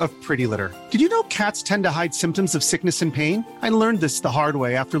 founder of Pretty Litter. Did you know cats tend to hide symptoms of sickness and pain? I learned this the hard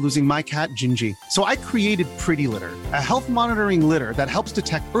way after losing my cat, Gingy. So I created Pretty Litter, a health monitoring litter that helps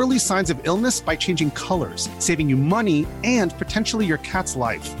detect early signs of illness by changing colors, saving you money and potentially your cat's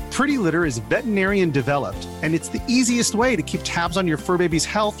life. Pretty Litter is veterinarian developed, and it's the easiest way to keep tabs on your fur baby's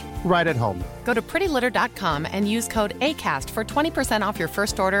health right at home. Go to prettylitter.com and use code ACAST for 20% off your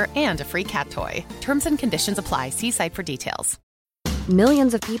first order and a free cat toy. Terms and conditions apply. See site for details.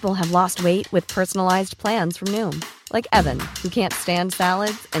 Millions of people have lost weight with personalized plans from Noom. Like Evan, who can't stand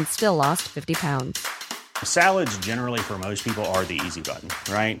salads and still lost 50 pounds. Salads generally for most people are the easy button,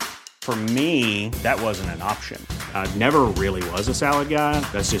 right? For me, that wasn't an option. I never really was a salad guy.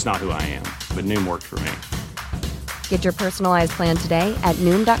 That's just not who I am. But Noom worked for me. Get your personalized plan today at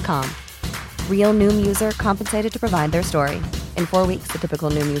Noom.com. Real Noom user compensated to provide their story. In 4 weeks, the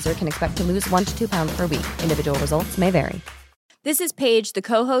typical Noom user can expect to lose 1 to 2 pounds per week. Individual results may vary. This is Paige, the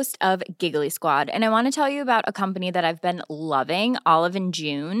co-host of Giggly Squad, and I want to tell you about a company that I've been loving, Olive &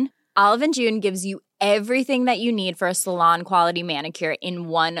 June. Olive & June gives you everything that you need for a salon-quality manicure in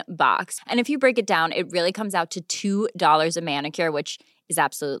one box. And if you break it down, it really comes out to $2 a manicure, which is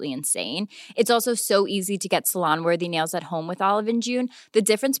absolutely insane. It's also so easy to get salon-worthy nails at home with Olive & June. The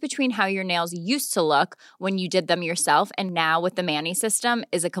difference between how your nails used to look when you did them yourself and now with the Mani system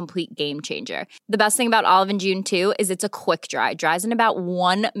is a complete game changer. The best thing about Olive & June, too, is it's a quick dry. Dries in about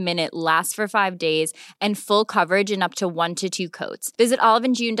 1 minute, lasts for 5 days, and full coverage in up to 1 to 2 coats. Visit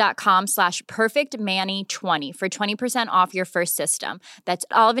oliveandjune.com/perfectmani20 for 20% off your first system. That's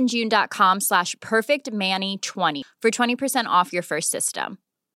oliveandjune.com/perfectmani20 for 20% off your first system.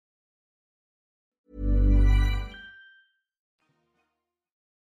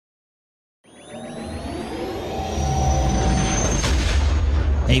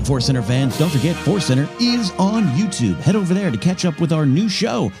 Hey, Force Center fans, don't forget Force Center is on YouTube. Head over there to catch up with our new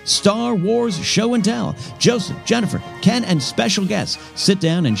show, Star Wars Show and Tell. Joseph, Jennifer, Ken, and special guests sit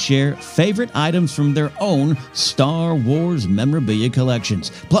down and share favorite items from their own Star Wars memorabilia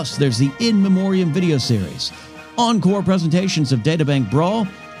collections. Plus, there's the In Memoriam video series, encore presentations of Databank Brawl,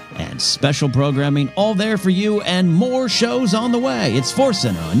 and special programming all there for you, and more shows on the way. It's Force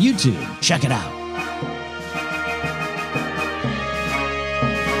Center on YouTube. Check it out.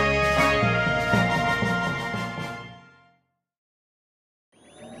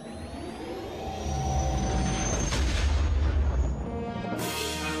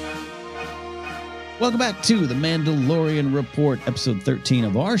 Welcome back to the Mandalorian Report, episode 13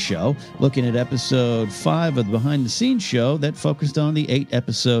 of our show, looking at episode 5 of the behind-the-scenes show that focused on the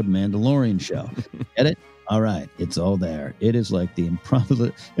 8-episode Mandalorian show. Get it? All right, it's all there. It is like the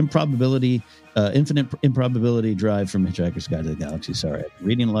infinite improbability drive from Hitchhiker's Guide to the Galaxy. Sorry, I'm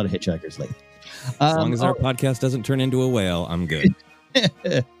reading a lot of Hitchhikers lately. As long as our podcast doesn't turn into a whale, I'm good.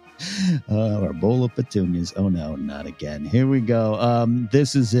 Our bowl of petunias. Oh no, not again. Here we go.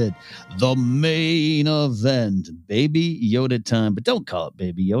 This is it. The main event. Baby Yoda time. But don't call it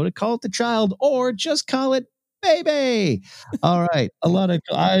Baby Yoda. Call it the child, or just call it Baby. All right. A lot of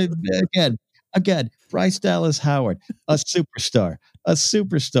again, Bryce Dallas Howard, a superstar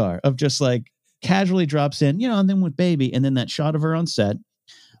of just like casually drops in, and then with Baby, and then that shot of her on set.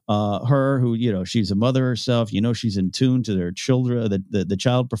 Her who, she's a mother herself, she's in tune to their children, the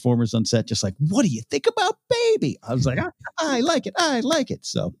child performers on set, just like, what do you think about Baby? I was like, I like it.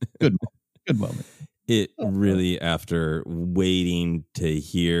 So good moment. It really, after waiting to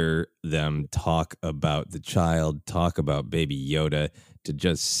hear them talk about the child, talk about Baby Yoda, to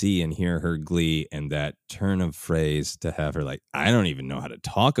just see and hear her glee and that turn of phrase to have her like, I don't even know how to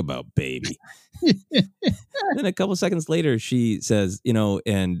talk about baby. Then a couple seconds later, she says,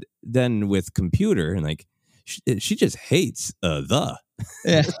 and then with computer and like, she just hates the.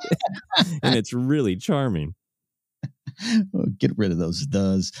 Yeah. And it's really charming. Oh, get rid of those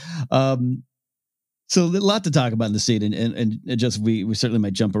does. So a lot to talk about in the scene, and just we certainly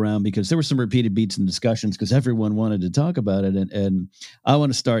might jump around because there were some repeated beats and discussions because everyone wanted to talk about it, and I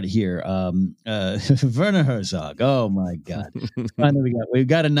want to start here. Werner Herzog. Oh my God! Finally, we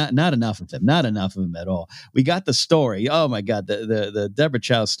got not enough of him, not enough of him at all. We got the story. Oh my God, the Deborah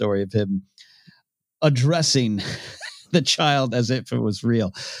Chow story of him addressing the child as if it was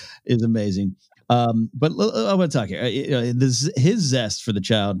real is amazing. But I want to talk here. His zest for the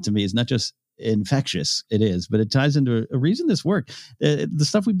child to me is not just infectious. It is, but it ties into a reason this worked. The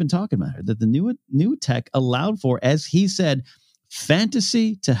stuff we've been talking about here, that the new tech allowed for, as he said,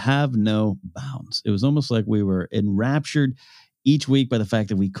 fantasy to have no bounds. It was almost like we were enraptured each week by the fact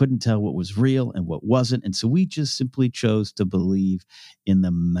that we couldn't tell what was real and what wasn't. And so we just simply chose to believe in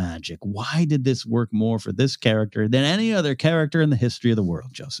the magic. Why did this work more for this character than any other character in the history of the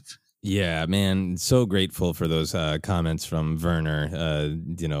world, Joseph? Yeah, man, so grateful for those comments from Werner.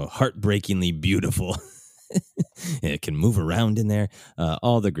 Heartbreakingly beautiful. It can move around in there.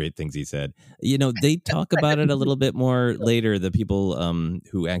 All the great things he said. They talk about it a little bit more later. The people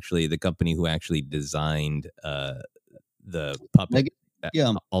the company who actually designed the puppet,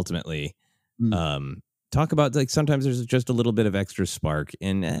 ultimately. Talk about like sometimes there's just a little bit of extra spark,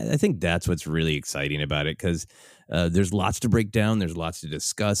 and I think that's what's really exciting about it because there's lots to break down, there's lots to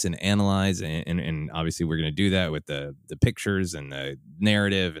discuss and analyze, and obviously we're going to do that with the pictures and the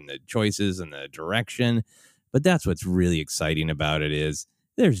narrative and the choices and the direction. But that's what's really exciting about it is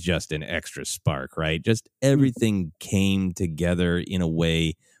there's just an extra spark, right? Just everything came together in a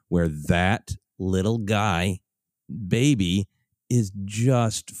way where that little guy, baby, is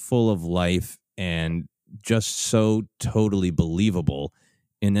just full of life and just so totally believable.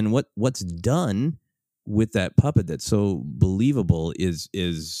 And then what's done with that puppet that's so believable is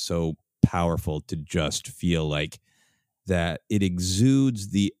so powerful to just feel like that it exudes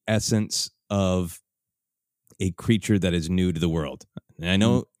the essence of a creature that is new to the world. And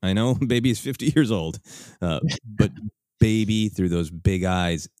I know baby is 50 years old, but baby through those big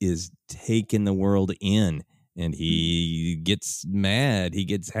eyes is taking the world in. And he gets mad. He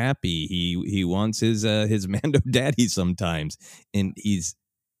gets happy. He wants his Mando daddy sometimes, and he's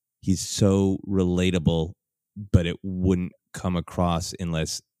so relatable. But it wouldn't come across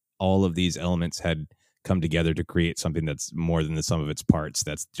unless all of these elements had come together to create something that's more than the sum of its parts.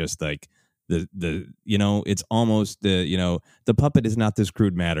 That's just like it's almost the puppet is not this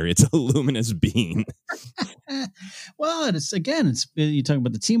crude matter. It's a luminous being. Well, it's you talk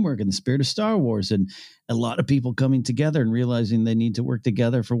about the teamwork and the spirit of Star Wars and a lot of people coming together and realizing they need to work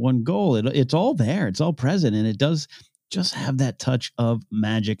together for one goal. It's all there. It's all present. And it does just have that touch of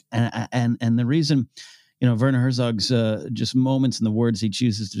magic. And the reason, Werner Herzog's just moments and the words he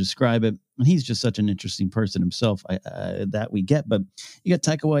chooses to describe it. And he's just such an interesting person himself that we get. But you got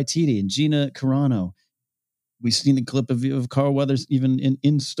Taika Waititi and Gina Carano. We've seen the clip of Carl Weathers even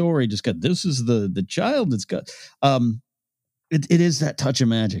in story. Just got this is the child that's got. It is that touch of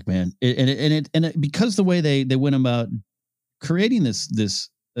magic, man. Because the way they went about creating this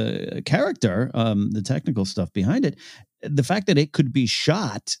character, the technical stuff behind it. The fact that it could be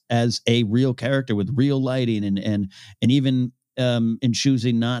shot as a real character with real lighting and even in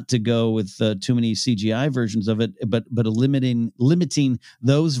choosing not to go with too many CGI versions of it, but limiting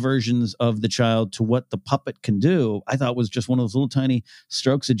those versions of the child to what the puppet can do, I thought was just one of those little tiny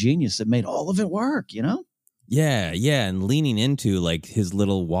strokes of genius that made all of it work, Yeah, and leaning into like his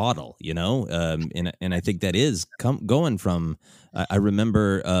little waddle, and I think that is going from. I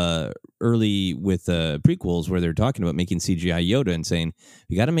remember early with prequels where they're talking about making CGI Yoda and saying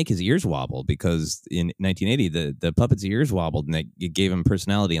you got to make his ears wobble because in 1980 the puppet's ears wobbled and it gave him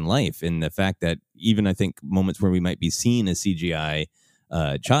personality and life. And the fact that even I think moments where we might be seeing a CGI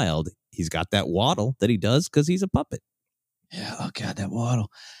child, he's got that waddle that he does because he's a puppet. Yeah. Oh God, that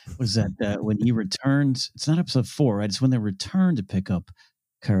waddle. What is that? When he returns, it's not episode 4, right? It's when they return to pick up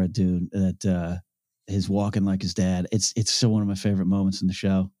Cara Dune that his walking like his dad. It's still one of my favorite moments in the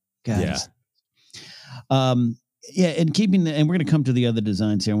show. God. Yeah. And and we're going to come to the other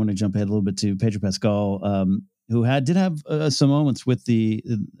designs here. I want to jump ahead a little bit to Pedro Pascal, who did have some moments with the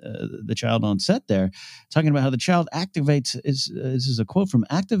child on set there, talking about how the child activates. This is a quote from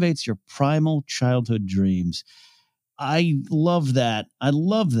activates your primal childhood dreams. I love that. I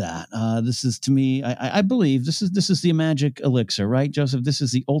love that. This is, to me, I believe this is the magic elixir, right, Joseph? This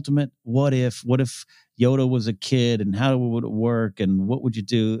is the ultimate what if. What if Yoda was a kid, and how would it work, and what would you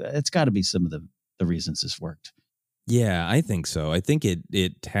do? It's got to be some of the reasons this worked. Yeah, I think so. I think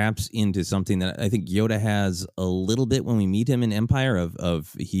it taps into something that I think Yoda has a little bit when we meet him in Empire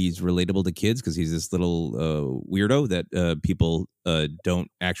of he's relatable to kids because he's this little weirdo that people don't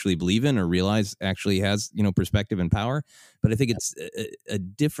actually believe in or realize actually has, perspective and power. But I think it's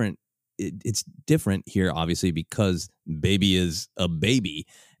it's different here, obviously, because baby is a baby,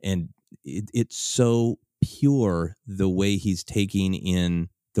 and it's so pure the way he's taking in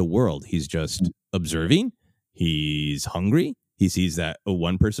the world. He's just observing. He's hungry. He sees that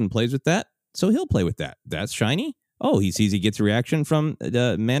one person plays with that, so he'll play with that. That's shiny. Oh, he sees he gets a reaction from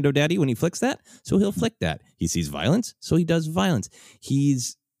Mando Daddy when he flicks that, so he'll flick that. He sees violence, so he does violence.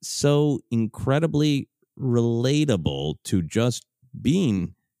 He's so incredibly relatable to just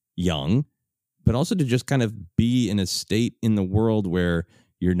being young, but also to just kind of be in a state in the world where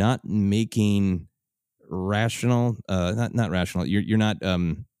you're not making rational, not rational. You're not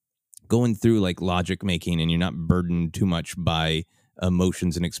going through like logic making, and you're not burdened too much by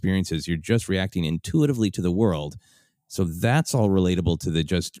emotions and experiences. You're just reacting intuitively to the world. So that's all relatable to the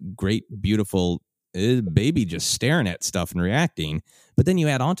just great, beautiful baby just staring at stuff and reacting. But then you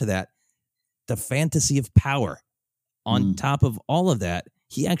add on to that the fantasy of power. On top of all of that,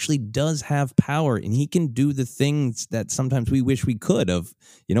 he actually does have power, and he can do the things that sometimes we wish we could.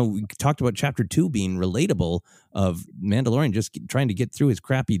 We talked about Chapter 2 being relatable, of Mandalorian just trying to get through his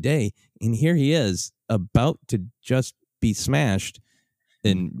crappy day, and here he is about to just be smashed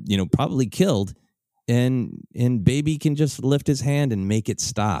and, probably killed, and baby can just lift his hand and make it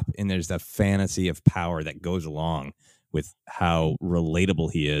stop. And there's the fantasy of power that goes along with how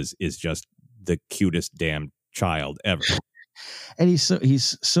relatable he is just the cutest damn child ever. And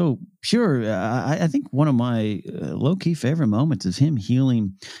he's so pure. I think one of my low key favorite moments is him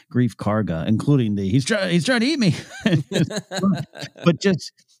healing Greef Karga, including he's trying to eat me. But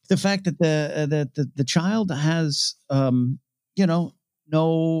just the fact that the child has no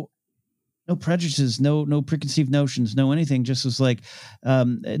prejudices, no preconceived notions, no anything. Just was like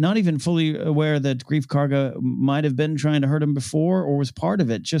not even fully aware that Greef Karga might have been trying to hurt him before or was part of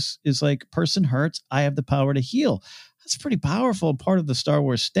it. Just is like, person hurts, I have the power to heal. That's pretty powerful part of the Star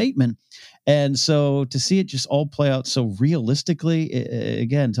Wars statement. And so to see it just all play out so realistically,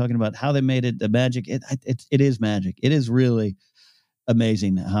 again, talking about how they made it, the magic, it is magic. It is really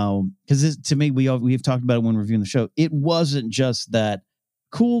amazing how, because to me, we've talked about it when reviewing the show. It wasn't just that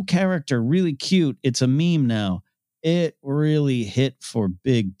cool character, really cute, it's a meme now. It really hit for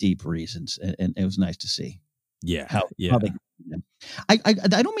big, deep reasons. And it was nice to see. Yeah. How they, I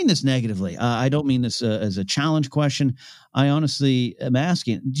don't mean this negatively. I don't mean this as a challenge question. I honestly am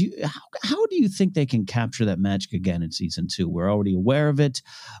asking, how do you think they can capture that magic again in season 2? We're already aware of it.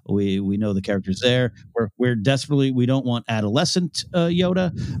 We know the characters there. We're desperately, we don't want adolescent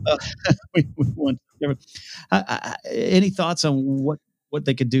Yoda. We want any thoughts on what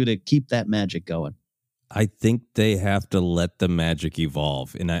they could do to keep that magic going? I think they have to let the magic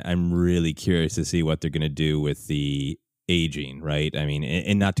evolve. And I'm really curious to see what they're going to do with the aging, right? I mean,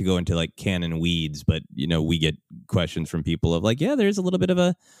 and not to go into like canon weeds, but, we get questions from people of like, yeah, there's a little bit of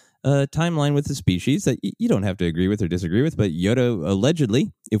a timeline with the species that you don't have to agree with or disagree with. But Yoda,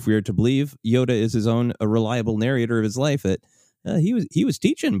 allegedly, if we are to believe Yoda is his own a reliable narrator of his life, that he was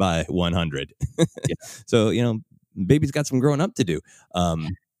teaching by 100. Yeah. So, baby's got some growing up to do.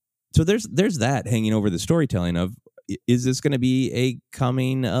 So there's that hanging over the storytelling of, is this going to be a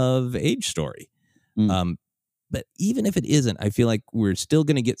coming of age story? But even if it isn't, I feel like we're still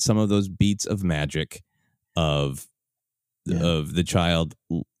going to get some of those beats of magic of the child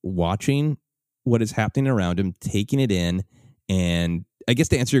watching what is happening around him, taking it in. And I guess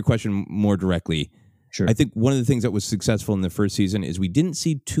to answer your question more directly, sure. I think one of the things that was successful in the first season is we didn't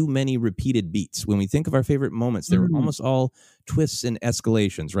see too many repeated beats. When we think of our favorite moments, they were almost all twists and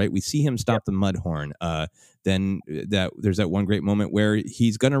escalations, right? We see him stop the Mudhorn. Then there's that one great moment where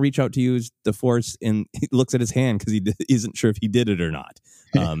he's going to reach out to use the Force, and he looks at his hand because he isn't sure if he did it or not.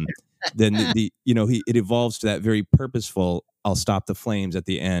 Then it evolves to that very purposeful, I'll stop the flames at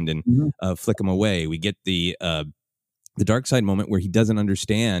the end and flick them away. We get the dark side moment where he doesn't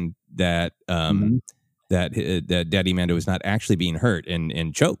understand that that Daddy Mando is not actually being hurt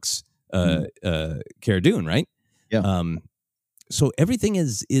and chokes Cara Dune, right? Yeah. So everything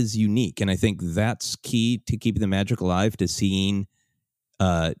is unique, and I think that's key to keeping the magic alive, to seeing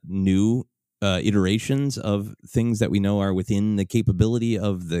new iterations of things that we know are within the capability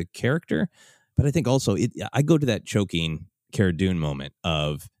of the character. But I think also I go to that choking Cara Dune moment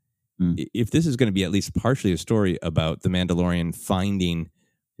of if this is going to be at least partially a story about the Mandalorian finding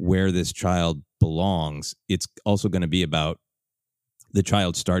where this child belongs, it's also going to be about the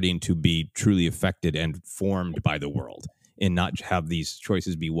child starting to be truly affected and formed by the world and not have these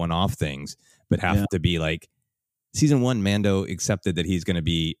choices be one-off things, but have to be like season 1, Mando accepted that he's going to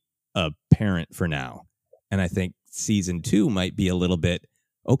be a parent for now. And I think season 2 might be a little bit,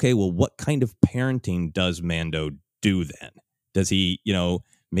 okay, well, what kind of parenting does Mando do then? Does he,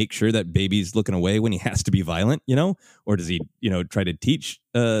 make sure that baby's looking away when he has to be violent, or does he, try to teach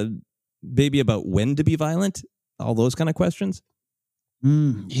baby about when to be violent? All those kind of questions.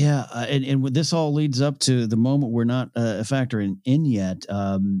 And this all leads up to the moment we're not factoring in yet.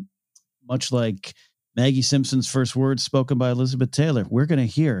 Much like Maggie Simpson's first words spoken by Elizabeth Taylor, we're going to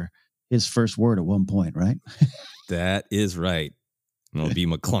hear his first word at one point, right? That is right. It'll be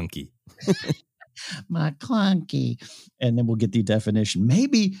McClunky. McClunky. And then we'll get the definition.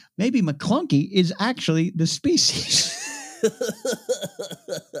 Maybe McClunky is actually the species.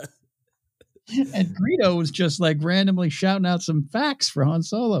 And Greedo was just like randomly shouting out some facts for Han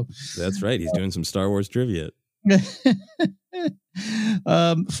Solo. That's right. He's doing some Star Wars trivia.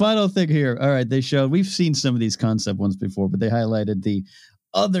 Final thing here. All right. We've seen some of these concept ones before, but they highlighted the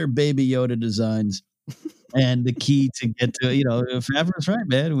other Baby Yoda designs. And the key to get to, Favreau's right,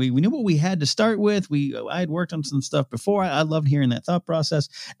 man. We knew what we had to start with. I had worked on some stuff before. I loved hearing that thought process.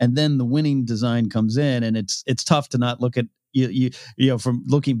 And then the winning design comes in, and it's tough to not look at you from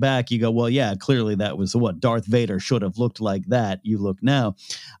looking back. You go, well, yeah, clearly that was what Darth Vader should have looked like. That you look now.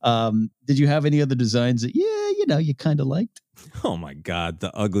 Did you have any other designs that you kind of liked? Oh my God,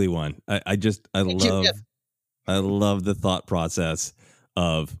 the ugly one. I love the thought process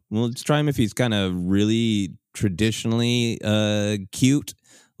of, well, let's try him if he's kind of really traditionally cute,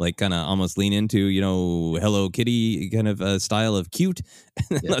 like kind of almost lean into, Hello Kitty kind of style of cute.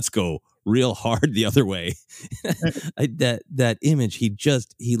 And then let's go real hard the other way. That image,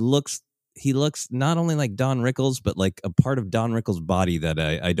 he looks not only like Don Rickles, but like a part of Don Rickles' body that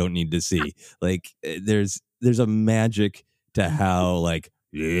I don't need to see. Like there's a magic to how like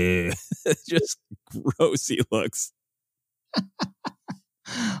just gross he looks.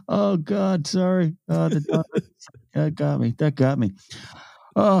 Oh God, sorry. That got me.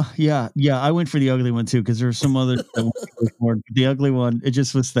 Oh yeah. I went for the ugly one too because there's some others that went for. The ugly one, it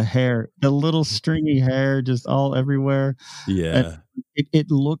just was the hair, the little stringy hair, just all everywhere. Yeah, and it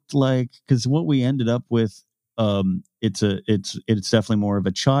looked like, because what we ended up with, it's definitely more of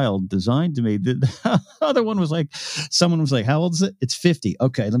a child design to me. The other one was like, someone was like, "How old is it?" It's 50.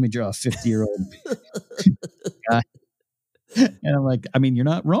 Okay, let me draw a 50-year-old guy. And I'm like, I mean, you're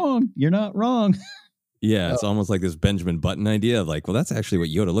not wrong. Yeah, it's almost like this Benjamin Button idea of like, well, that's actually what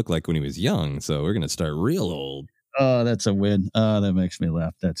Yoda looked like when he was young. So we're going to start real old. Oh, that's a win. That makes me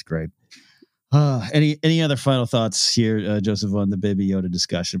laugh. That's great. Any other final thoughts here, Joseph, on the Baby Yoda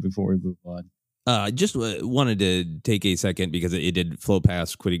discussion before we move on? Just wanted to take a second because it did flow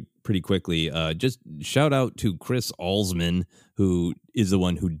past pretty quickly. Just shout out to Chris Alsman, who is the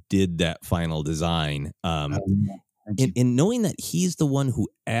one who did that final design. And knowing that he's the one who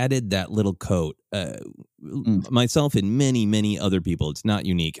added that little coat, myself and many, many other people, it's not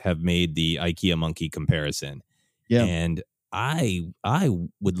unique, have made the IKEA monkey comparison. Yeah. And I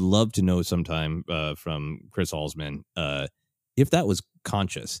would love to know sometime from Chris Alsman if that was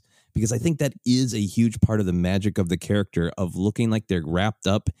conscious, because I think that is a huge part of the magic of the character of looking like they're wrapped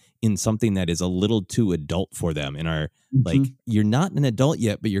up in something that is a little too adult for them and are like, you're not an adult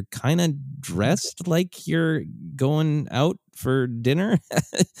yet, but you're kind of dressed like you're going out for dinner, at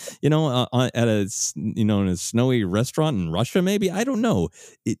a, in a snowy restaurant in Russia, maybe. I don't know.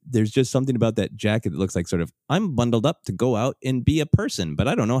 There's just something about that jacket that looks like sort of, I'm bundled up to go out and be a person, but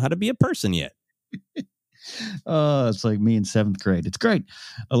I don't know how to be a person yet. Oh, it's like me in 7th grade. It's great.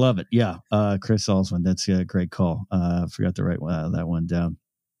 I love it. Yeah. Chris Alsman. That's a great call. Forgot to write that one down.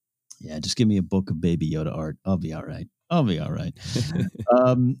 Yeah. Just give me a book of Baby Yoda art. I'll be all right.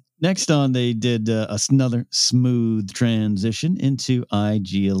 Next on, they did another smooth transition into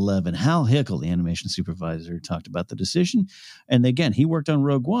IG-11. Hal Hickel, the animation supervisor, talked about the decision. And again, he worked on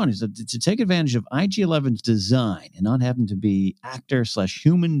Rogue One. He said to take advantage of IG-11's design and not having to be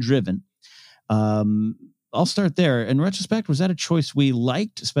actor/human driven. I'll start there. In retrospect, was that a choice we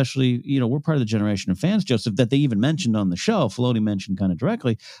liked? Especially, we're part of the generation of fans, Joseph, that they even mentioned on the show. Filoni mentioned kind of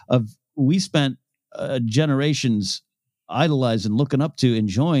directly we spent generations idolizing, looking up to,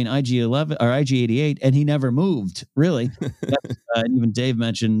 enjoying IG-11 or IG-88, and he never moved, really. And even Dave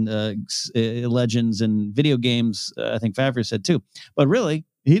mentioned Legends and video games. I think Favreau said too. But really,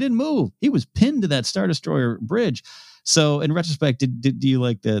 He didn't move. He was pinned to that Star Destroyer bridge. So in retrospect, do you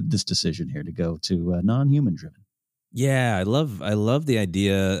like this decision here to go to non-human driven? Yeah, I love the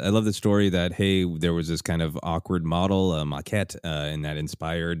idea. I love the story that, hey, there was this kind of awkward model, a maquette, and that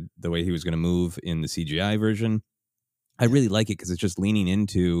inspired the way he was going to move in the CGI version. I really like it because it's just leaning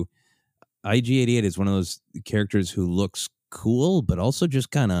into IG-88 is one of those characters who looks cool, but also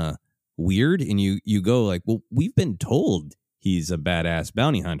just kind of weird. And you go like, well, we've been told he's a badass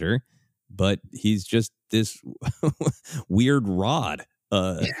bounty hunter, but he's just this weird rod.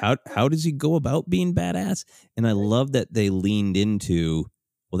 How does he go about being badass? And I love that they leaned into,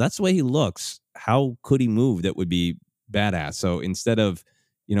 well, that's the way he looks. How could he move that would be badass? So instead of,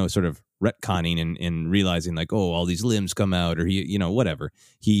 sort of retconning and realizing like, oh, all these limbs come out or he, whatever.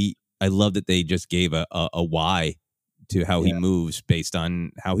 I love that they just gave a why to how he moves based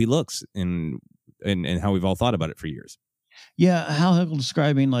on how he looks and how we've all thought about it for years. Yeah, Hal Hickel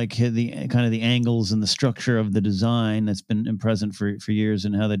describing like the kind of the angles and the structure of the design that's been present for years,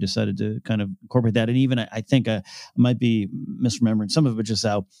 and how they decided to kind of incorporate that. And even I think I might be misremembering some of it, just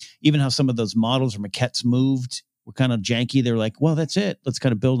how some of those models or maquettes moved were kind of janky. They're like, well, that's it. Let's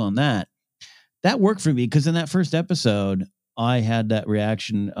kind of build on that. That worked for me because in that first episode, I had that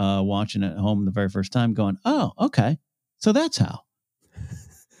reaction watching at home the very first time, going, oh, okay, so that's how.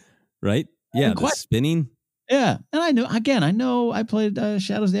 Right? Yeah, the spinning. Yeah, and I know I played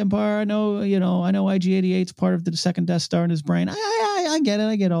Shadows of the Empire. I know IG-88's part of the second Death Star in his brain. I get it.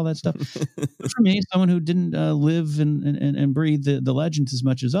 I get all that stuff. For me, someone who didn't live and breathe the legends as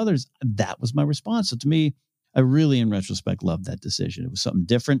much as others, that was my response. So to me, I really, in retrospect, loved that decision. It was something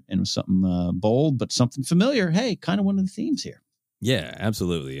different and it was something bold, but something familiar. Hey, kind of one of the themes here. Yeah,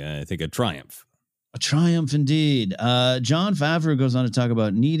 absolutely. I think a triumph. A triumph indeed. Jon Favreau goes on to talk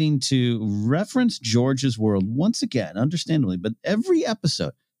about needing to reference George's world once again, understandably, but every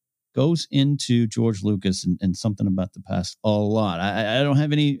episode goes into George Lucas and something about the past a lot. I don't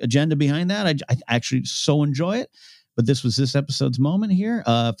have any agenda behind that. I actually so enjoy it. But this was this episode's moment here.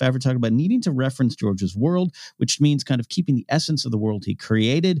 Favreau talked about needing to reference George's world, which means kind of keeping the essence of the world he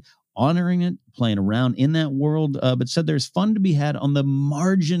created, honoring it, playing around in that world, but said there's fun to be had on the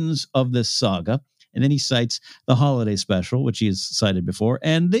margins of this saga. And then he cites the holiday special, which he has cited before,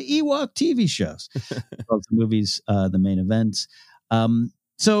 and the Ewok TV shows. Both the movies, the main events.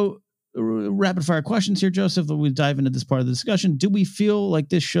 So rapid fire questions here, Joseph. We dive into this part of the discussion. Do we feel like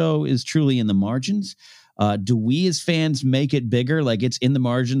this show is truly in the margins? Do we as fans make it bigger, like it's in the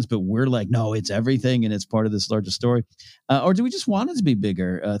margins, but we're like, no, it's everything and it's part of this larger story? Or do we just want it to be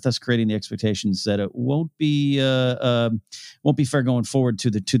bigger, thus creating the expectations that it won't be fair going forward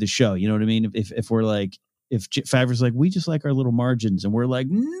to the show? You know what I mean? If we're like, if Favreau's like, we just like our little margins, and we're like,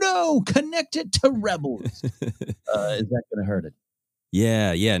 no, connect it to Rebels, is that going to hurt it?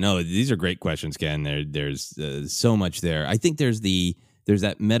 Yeah, no, these are great questions, Ken. There's so much there. I think there's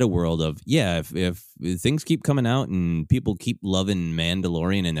that meta world of, if things keep coming out and people keep loving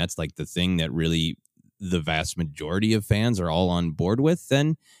Mandalorian, and that's like the thing that really the vast majority of fans are all on board with,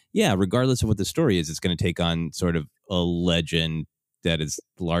 then regardless of what the story is, it's going to take on sort of a legend that is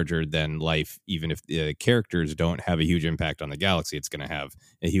larger than life. Even if the characters don't have a huge impact on the galaxy, it's going to have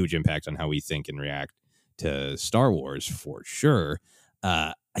a huge impact on how we think and react to Star Wars for sure.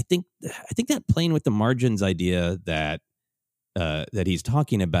 I think that playing with the margins idea that he's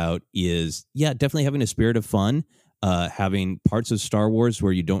talking about is, definitely having a spirit of fun, having parts of Star Wars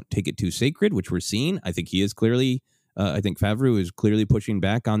where you don't take it too sacred, which we're seeing. I think he is clearly, I think Favreau is clearly pushing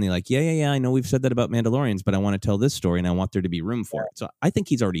back on the like, I know we've said that about Mandalorians, but I want to tell this story and I want there to be room for it. So I think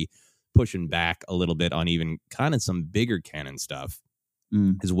he's already pushing back a little bit on even kind of some bigger canon stuff,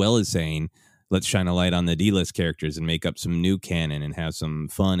 as well as saying, let's shine a light on the D-list characters and make up some new canon and have some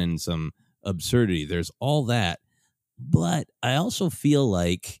fun and some absurdity. There's all that. But I also feel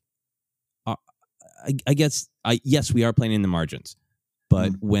like, I guess, yes, we are playing in the margins.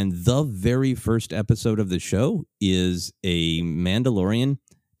 But when the very first episode of the show is a Mandalorian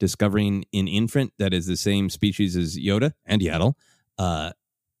discovering an infant that is the same species as Yoda and Yaddle,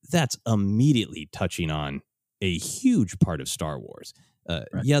 that's immediately touching on a huge part of Star Wars.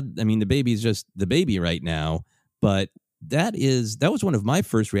 Right. Yeah, I mean, the baby's just the baby right now, but that was one of my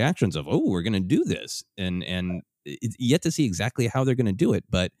first reactions of, oh, we're going to do this. And it's yet to see exactly how they're going to do it.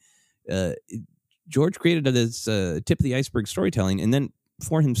 But George created this tip of the iceberg storytelling, and then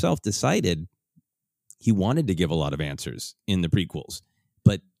for himself decided he wanted to give a lot of answers in the prequels.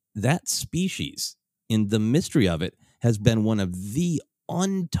 But that species, in the mystery of it, has been one of the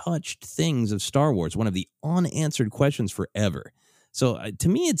untouched things of Star Wars, one of the unanswered questions forever. So to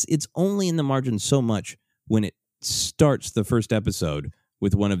me, it's only in the margin so much when it starts the first episode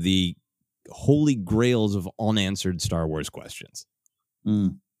with one of the holy grails of unanswered Star Wars questions.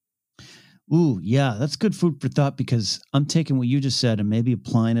 Ooh, yeah, that's good food for thought, because I'm taking what you just said and maybe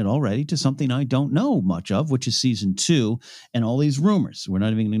applying it already to something I don't know much of, which is season 2 and all these rumors. We're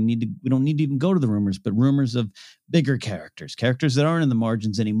not even going to we don't need to even go to the rumors, but rumors of bigger characters that aren't in the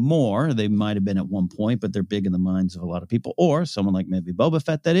margins anymore. They might have been at one point, but they're big in the minds of a lot of people, or someone like maybe Boba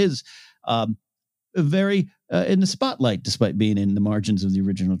Fett that is very in the spotlight, despite being in the margins of the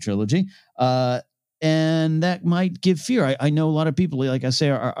original trilogy. And that might give fear. I know a lot of people, like I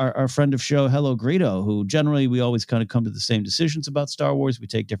say, our friend of show, Hello Greedo, who generally we always kind of come to the same decisions about Star Wars. We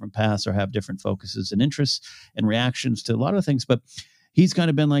take different paths or have different focuses and interests and reactions to a lot of things. But he's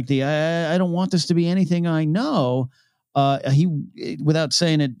kind of been like I don't want this to be anything I know. He, without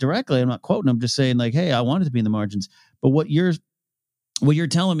saying it directly, I'm not quoting, I'm just saying like, hey, I want it to be in the margins. But what you're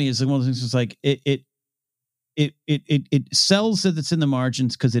telling me is one of the things is like it sells that it's in the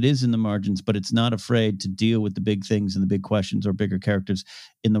margins because it is in the margins, but it's not afraid to deal with the big things and the big questions or bigger characters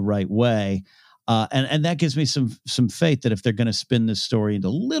in the right way. And that gives me some faith that if they're going to spin this story into a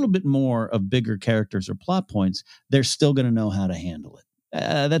little bit more of bigger characters or plot points, they're still going to know how to handle it.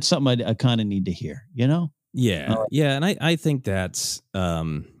 That's something I kind of need to hear, you know? Yeah. Yeah. And I think that's,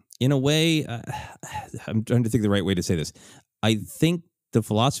 in a way, I'm trying to think the right way to say this. I think the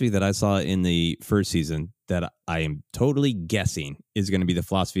philosophy that I saw in the first season that I am totally guessing is going to be the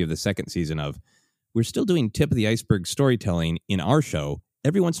philosophy of the second season of we're still doing tip of the iceberg storytelling in our show.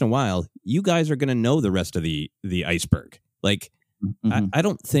 Every once in a while, you guys are going to know the rest of the iceberg. Like, I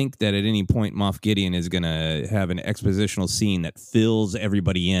don't think that at any point Moff Gideon is going to have an expositional scene that fills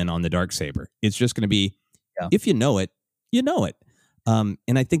everybody in on the Darksaber. It's just going to be, if you know it, you know it. And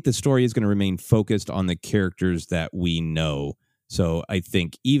I think the story is going to remain focused on the characters that we know. So I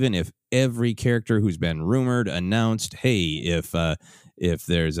think even if every character who's been rumored, announced, hey, if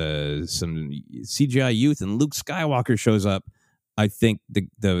there's some CGI youth and Luke Skywalker shows up, I think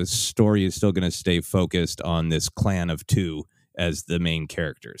the story is still going to stay focused on this clan of 2 as the main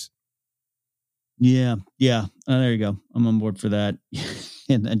characters. Yeah. There you go. I'm on board for that.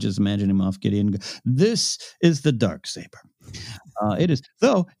 And just imagining Moff Gideon. This is the Darksaber. It is.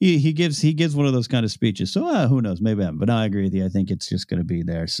 Though he gives one of those kind of speeches. So who knows? Maybe I haven't. But no, I agree with you. I think it's just going to be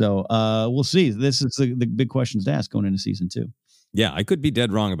there. So we'll see. This is the big questions to ask going into season 2. Yeah, I could be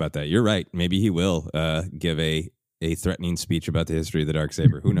dead wrong about that. You're right. Maybe he will give a threatening speech about the history of the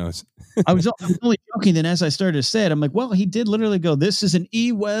Darksaber. Who knows? I was only joking. Then as I started to say it, I'm like, well, he did literally go, this is an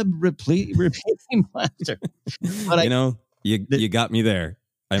E-Web repeating blaster. But you got me there.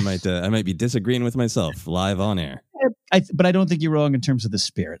 I might be disagreeing with myself live on air. But I don't think you're wrong in terms of the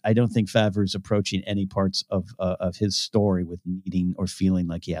spirit. I don't think Favreau's approaching any parts of his story with needing or feeling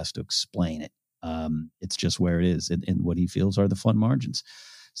like he has to explain it. It's just where it is, and what he feels are the fun margins.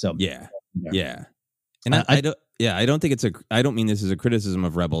 So yeah. And I don't think I don't mean this as a criticism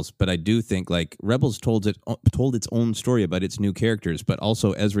of Rebels, but I do think like Rebels told its own story about its new characters, but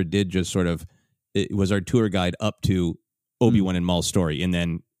also Ezra did just sort of, it was our tour guide up to Obi-Wan and Maul's story. And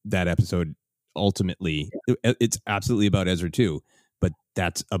then that episode ultimately, it's absolutely about Ezra too, but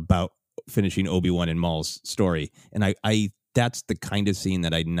that's about finishing Obi-Wan and Maul's story. And I that's the kind of scene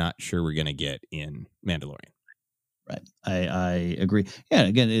that I'm not sure we're going to get in Mandalorian. Right. I agree. Yeah.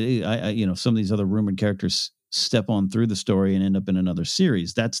 Again, some of these other rumored characters step on through the story and end up in another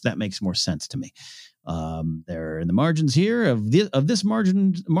series. That makes more sense to me. They're in the margins here of this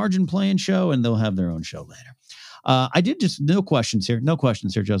margin playing show, and they'll have their own show later. I did just no questions here,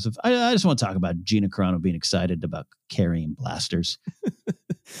 Joseph. I just want to talk about Gina Carano being excited about carrying blasters.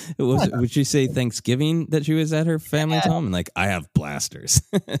 Would she say Thanksgiving that she was at her family's home and like, I have blasters?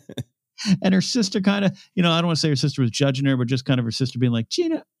 And her sister kind of, I don't want to say her sister was judging her, but just kind of her sister being like,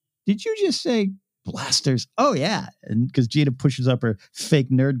 Gina, did you just say blasters? Oh, yeah. And because Gina pushes up her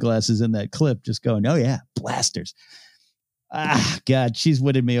fake nerd glasses in that clip, just going, oh, yeah, blasters. God, she's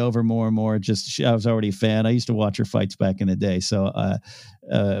winning me over more and more. I was already a fan. I used to watch her fights back in the day. So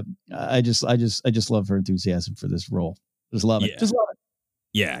I just love her enthusiasm for this role. Just love it. Just love it.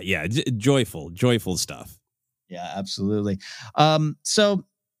 Yeah. Joyful stuff. Yeah, absolutely. So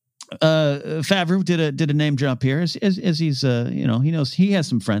Favreau did a name drop here as he's he knows he has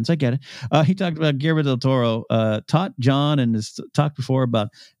some friends. I get it. He talked about Guillermo del Toro, taught John and has talked before about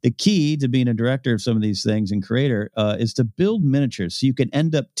the key to being a director of some of these things and creator is to build miniatures so you can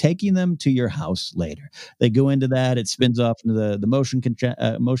end up taking them to your house later. They go into that. It spins off into the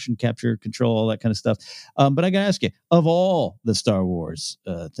motion capture control, all that kind of stuff. But I got to ask you, of all the Star Wars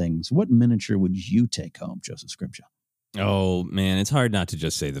things, what miniature would you take home, Joseph Scrimshaw? Oh man, it's hard not to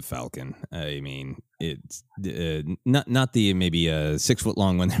just say the Falcon. I mean, it's not the maybe 6 foot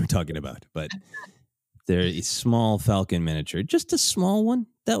long one that we're talking about, but they're a small Falcon miniature, just a small one.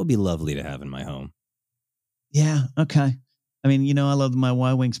 That would be lovely to have in my home. Yeah. Okay. I mean, I love my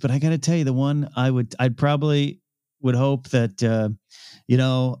Y-Wings, but I got to tell you, the one I'd probably would hope that,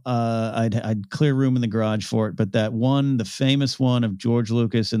 I'd clear room in the garage for it. But that one, the famous one of George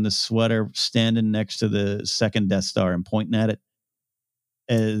Lucas in the sweater standing next to the second Death Star and pointing at it,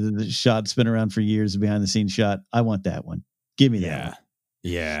 the shot's been around for years, the behind the scenes shot. I want that one. Give me that one.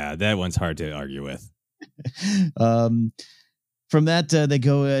 Yeah, that one's hard to argue with. From that, they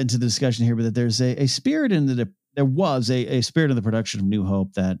go into the discussion here, but that there's a spirit in there was a spirit in the production of New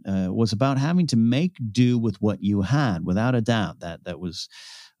Hope that was about having to make do with what you had, without a doubt. That was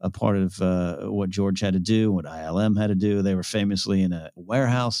a part of what George had to do, what ILM had to do. They were famously in a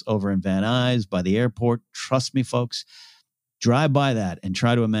warehouse over in Van Nuys by the airport. Trust me, folks, drive by that and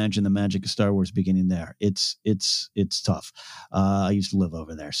try to imagine the magic of Star Wars beginning there. It's tough. I used to live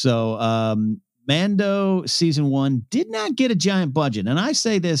over there. So Mando season 1 did not get a giant budget. And I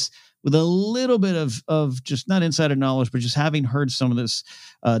say this with a little bit of just not insider knowledge, but just having heard some of this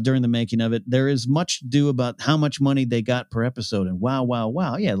during the making of it. There is much ado about how much money they got per episode. And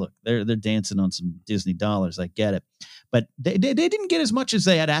wow. Yeah, look, they're dancing on some Disney dollars. I get it. But they didn't get as much as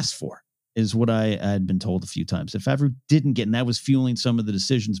they had asked for, is what I had been told a few times. If ever didn't get, and that was fueling some of the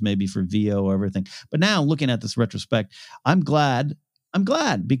decisions maybe for VO or everything. But now looking at this retrospect, I'm glad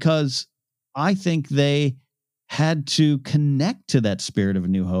because I think they had to connect to that spirit of A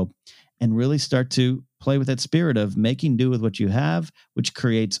New Hope and really start to play with that spirit of making do with what you have, which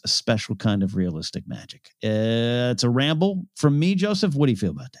creates a special kind of realistic magic. It's a ramble from me, Joseph. What do you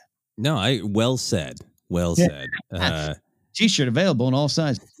feel about that? No, well said. T-shirt available in all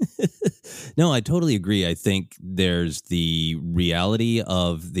sizes. No, I totally agree. I think there's the reality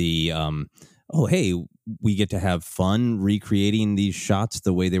of the, hey, we get to have fun recreating these shots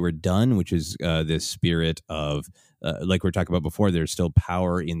the way they were done, which is this spirit of, like we were talking about before, there's still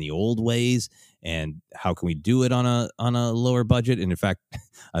power in the old ways, and how can we do it on a lower budget? And in fact,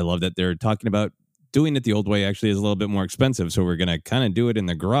 I love that they're talking about doing it the old way actually is a little bit more expensive, so we're going to kind of do it in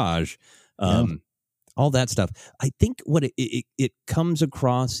the garage. All that stuff. I think what it comes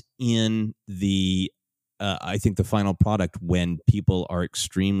across in the, I think the final product when people are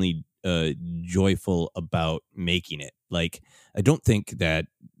extremely joyful about making it. Like, I don't think that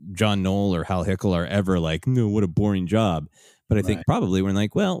John Knoll or Hal Hickel are ever like, no, what a boring job. But I think probably we're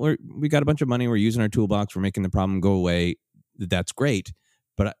like, well, we got a bunch of money. We're using our toolbox. We're making the problem go away. That's great.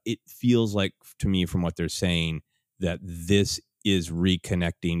 But it feels like to me from what they're saying that this is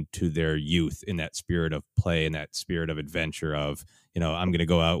reconnecting to their youth in that spirit of play and that spirit of adventure of, I'm going to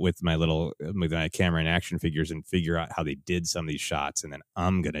go out with my camera and action figures and figure out how they did some of these shots. And then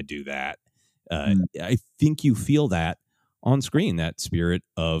I'm going to do that. I think you feel that on screen, that spirit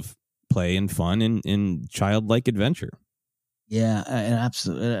of play and fun and childlike adventure. Yeah, and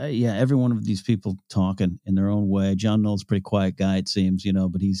absolutely. Yeah, every one of these people talking in their own way. John Knoll's a pretty quiet guy, it seems,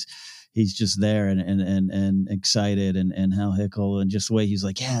 but he's just there and excited, and Hal Hickel, and just the way he's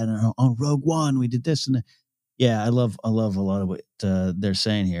like, yeah, on Rogue One we did this, and yeah, I love a lot of what they're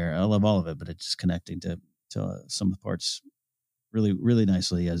saying here. I love all of it, but it's just connecting to some of the parts really, really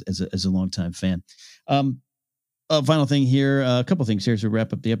nicely as a longtime fan. Final thing here, a couple things here as we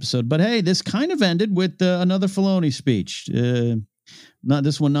wrap up the episode. But hey, this kind of ended with another Filoni speech. Not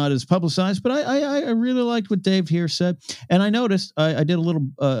this one, not as publicized, but I really liked what Dave here said. And I noticed, I did a little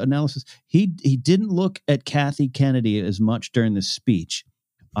analysis. He didn't look at Kathy Kennedy as much during the speech.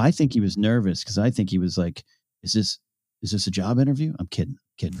 I think he was nervous because I think he was like, is this a job interview? I'm kidding.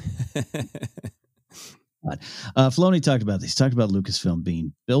 Filoni talked about this. He talked about Lucasfilm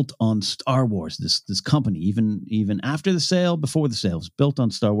being built on Star Wars. This company, even after the sale, before the sale, was built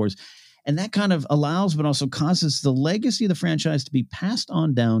on Star Wars. And that kind of allows, but also causes the legacy of the franchise to be passed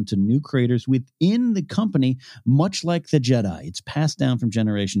on down to new creators within the company, much like the Jedi. It's passed down from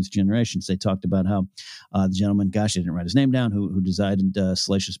generations to generations. They talked about how the gentleman, gosh, I didn't write his name down, who designed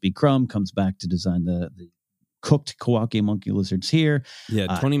Salacious B. Crumb, comes back to design the cooked Kawaki monkey lizards here. Yeah,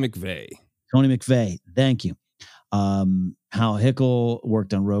 Tony McVeigh. Tony McVeigh, thank you. Hal Hickel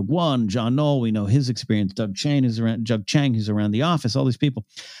worked on Rogue One. John Knoll, we know his experience. Doug Chang, who's around The Office, all these people.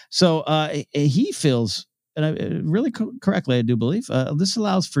 So he feels, and really correctly, I do believe, this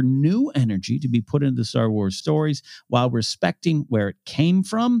allows for new energy to be put into the Star Wars stories while respecting where it came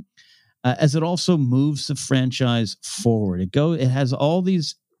from, as it also moves the franchise forward. It has all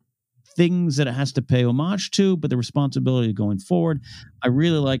these things that it has to pay homage to, but the responsibility going forward. I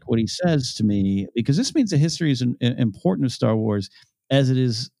really like what he says to me, because this means the history is important of Star Wars as it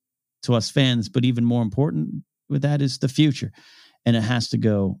is to us fans, but even more important with that is the future, and it has to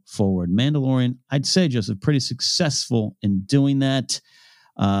go forward. Mandalorian, I'd say, Joseph, pretty successful in doing that.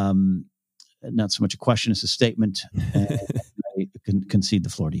 Not so much a question as a statement. I can concede the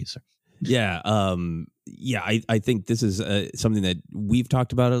floor to you, sir. Yeah, I think this is something that we've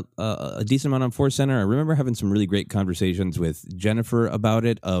talked about a decent amount on Force Center. I remember having some really great conversations with Jennifer about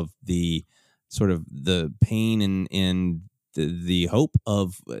it, of the sort of the pain and the hope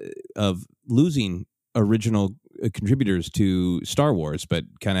of losing original contributors to Star Wars, but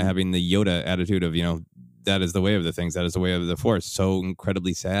kind of having the Yoda attitude of, that is the way of the things, that is the way of the Force. So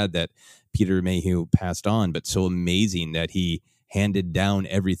incredibly sad that Peter Mayhew passed on, but so amazing that he handed down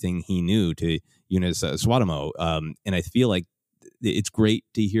everything he knew to Eunice Swadamo. And I feel like it's great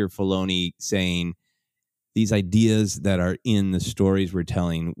to hear Filoni saying these ideas that are in the stories we're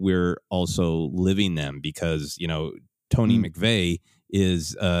telling, we're also living them, because, Tony McVeigh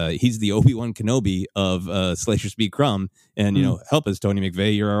is he's the Obi-Wan Kenobi of Slasher Speed Crumb. And, help us, Tony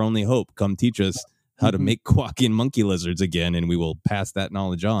McVeigh. You're our only hope. Come teach us how to make quacking monkey lizards again, and we will pass that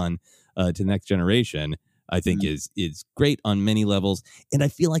knowledge on to the next generation. I think is great on many levels. And I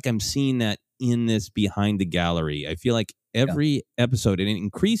feel like I'm seeing that in this Behind the Gallery. I feel like every episode, and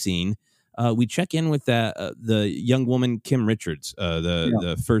increasing, we check in with the young woman, Kim Richards,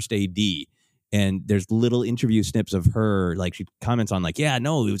 the first AD. And there's little interview snips of her, like she comments on, like, it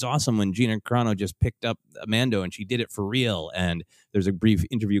was awesome when Gina Carano just picked up Mando and she did it for real. And there's a brief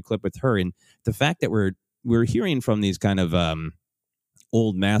interview clip with her. And the fact that we're hearing from these kind of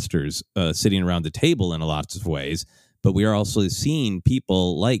old masters sitting around the table in a lot of ways, but we are also seeing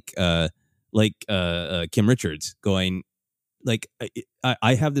people like Kim Richards going, like,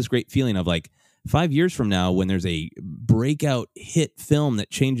 I have this great feeling of, like, 5 years from now, when there's a breakout hit film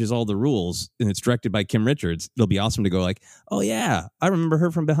that changes all the rules and it's directed by Kim Richards, it'll be awesome to go like, oh yeah, I remember her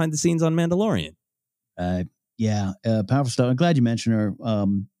from behind the scenes on Mandalorian. Powerful stuff. I'm glad you mentioned her.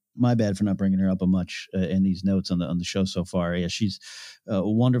 My bad for not bringing her up much in these notes on the show so far. Yeah, she's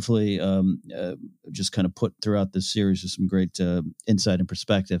wonderfully just kind of put throughout this series with some great insight and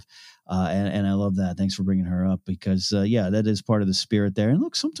perspective. And I love that. Thanks for bringing her up, because, that is part of the spirit there. And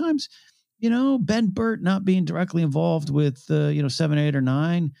look, sometimes, Ben Burt not being directly involved with, 7, 8, or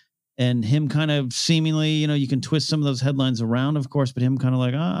 9, and him kind of seemingly, you can twist some of those headlines around, of course, but him kind of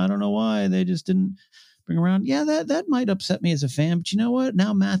like, I don't know why they just didn't bring around. Yeah, that might upset me as a fan, but you know what?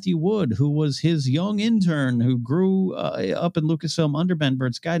 Now Matthew Wood, who was his young intern who grew up in Lucasfilm under Ben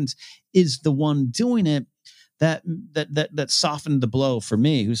Burt's guidance, is the one doing it. That softened the blow for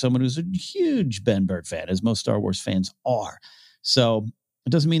me, who's someone who's a huge Ben Burt fan, as most Star Wars fans are. So it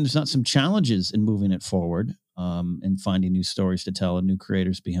doesn't mean there's not some challenges in moving it forward and finding new stories to tell and new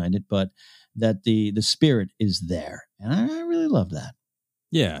creators behind it, but that the spirit is there. And I really love that.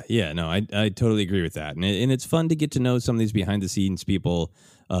 Yeah, no, I totally agree with that. And it's fun to get to know some of these behind the scenes people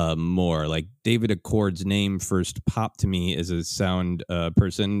more. Like David Accord's name first popped to me as a sound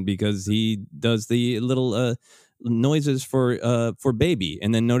person because he does the little noises for Baby,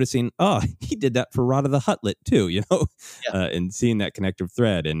 and then noticing, he did that for Rada the Huttlet too, and seeing that connective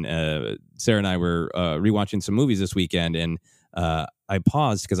thread. And Sarah and I were rewatching some movies this weekend, and I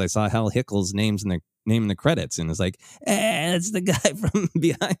paused because I saw Hal Hickle's name in the credits, and it's like, it's the guy from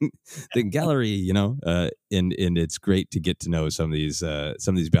behind the gallery, and it's great to get to know some of these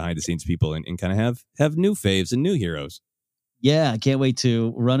behind the scenes people and kind of have new faves and new heroes. Yeah, I can't wait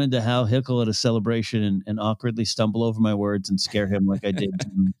to run into Hal Hickle at a celebration and awkwardly stumble over my words and scare him like I did to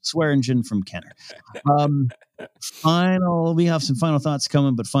Swearingen from Kenner. We have some final thoughts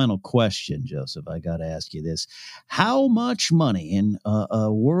coming, but final question, Joseph. I got to ask you this. How much money in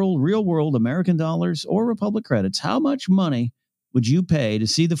real world American dollars or Republic credits, how much money would you pay to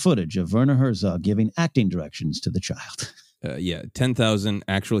see the footage of Werner Herzog giving acting directions to the child? 10,000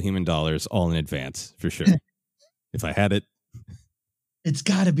 actual human dollars all in advance, for sure. If I had it. It's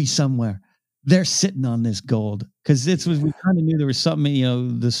got to be somewhere. They're sitting on this gold, because we kind of knew there was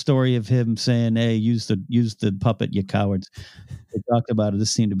something. The story of him saying, "Hey, use the puppet, you cowards." They talked about it.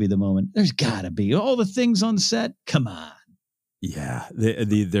 This seemed to be the moment. There's got to be all the things on set. Come on. Yeah,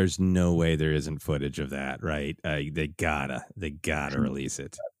 there's no way there isn't footage of that, right? They gotta release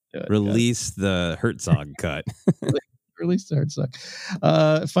it. Release the Herzog cut. Release the Herzog.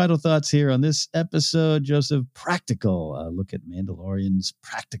 Final thoughts here on this episode, Joseph. Practical look at Mandalorian's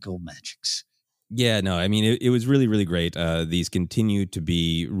practical magics. Yeah, no, I mean, it was really, really great. These continue to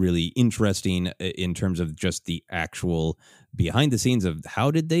be really interesting in terms of just the actual behind the scenes of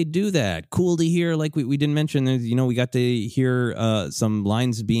how did they do that. Cool to hear. Like we didn't mention, we got to hear some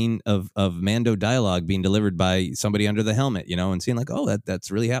lines of Mando dialogue being delivered by somebody under the helmet, and seeing like, oh,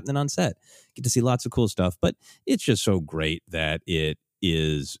 that's really happening on set. Get to see lots of cool stuff. But it's just so great that it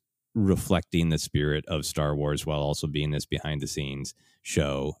is reflecting the spirit of Star Wars while also being this behind the scenes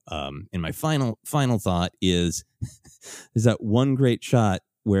show. And my final thought is that one great shot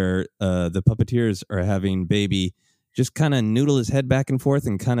where the puppeteers are having Baby just kind of noodle his head back and forth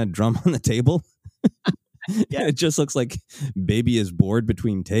and kind of drum on the table. Yeah, it just looks like Baby is bored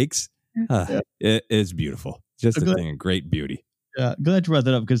between takes. It is beautiful. Just a thing of great beauty. Glad you brought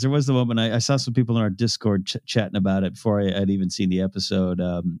that up, because there was the moment I saw some people in our Discord chatting about it before I'd even seen the episode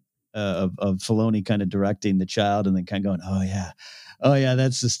of Filoni kind of directing the child and then kind of going, oh yeah,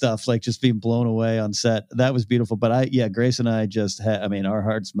 that's the stuff, like just being blown away on set. That was beautiful. But Grace and I just our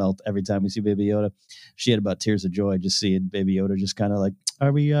hearts melt every time we see Baby Yoda. She had about tears of joy just seeing Baby Yoda just kind of like,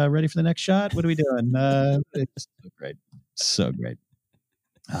 are we ready for the next shot? What are we doing? It's so great. So great.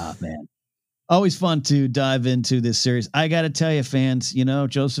 Oh, man. Always fun to dive into this series. I got to tell you, fans,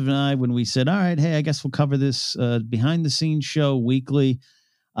 Joseph and I, when we said, all right, hey, I guess we'll cover this behind the scenes show weekly.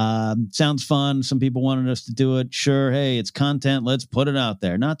 Sounds fun. Some people wanted us to do it. Sure. Hey, it's content. Let's put it out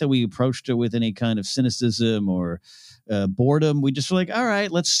there. Not that we approached it with any kind of cynicism or boredom. We just were like, all right,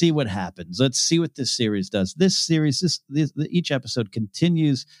 let's see what happens. Let's see what this series does. This series, each episode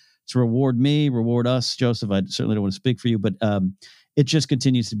continues to reward us. Joseph, I certainly don't want to speak for you, but it just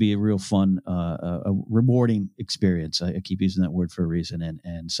continues to be a real fun, a rewarding experience. I keep using that word for a reason,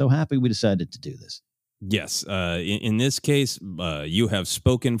 and so happy we decided to do this. Yes. In this case, you have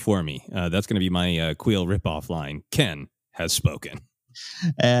spoken for me. That's going to be my Queel ripoff line. Ken has spoken.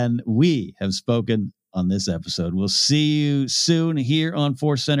 And we have spoken on this episode. We'll see you soon here on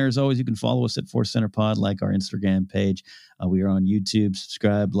Force Center. As always, you can follow us at Force Center Pod, like our Instagram page. We are on YouTube.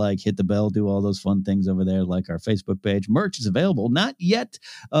 Subscribe, hit the bell, do all those fun things over there, like our Facebook page. Merch is available. Not yet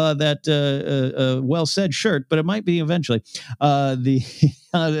that well said shirt, but it might be eventually. The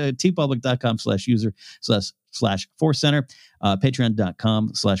tpublic.com/user/Force Center,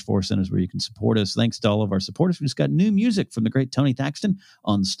 patreon.com/Force Center is where you can support us. Thanks to all of our supporters. We just got new music from the great Tony Thaxton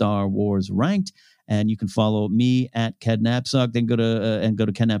on Star Wars Ranked. And you can follow me at Ken Napzok. Then go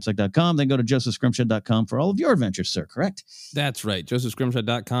to kennapzok.com. Then go to josephscrimshaw.com for all of your adventures, sir. Correct? That's right.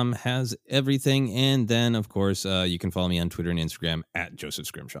 josephscrimshaw.com has everything. And then, of course, you can follow me on Twitter and Instagram at Joseph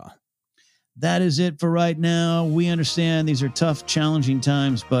Scrimshaw. That is it for right now. We understand these are tough, challenging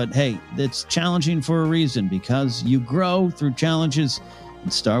times, but hey, it's challenging for a reason, because you grow through challenges,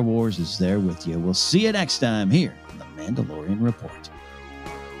 and Star Wars is there with you. We'll see you next time here on The Mandalorian Report.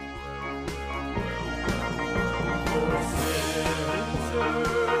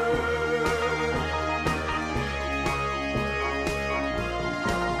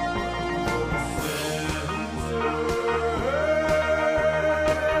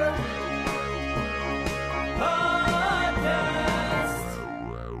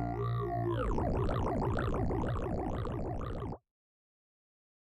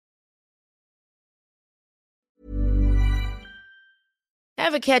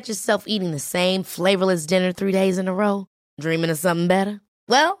 Ever catch yourself eating the same flavorless dinner 3 days in a row? Dreaming of something better?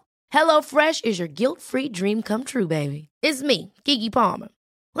 Well, HelloFresh is your guilt-free dream come true, baby. It's me, Keke Palmer.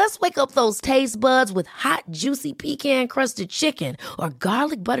 Let's wake up those taste buds with hot, juicy pecan-crusted chicken or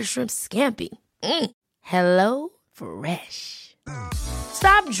garlic butter shrimp scampi. Hello Fresh.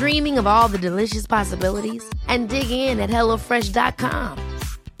 Stop dreaming of all the delicious possibilities and dig in at HelloFresh.com.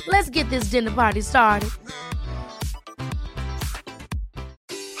 Let's get this dinner party started.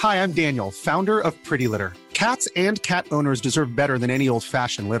 Hi, I'm Daniel, founder of Pretty Litter. Cats and cat owners deserve better than any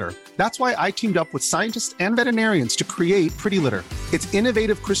old-fashioned litter. That's why I teamed up with scientists and veterinarians to create Pretty Litter. Its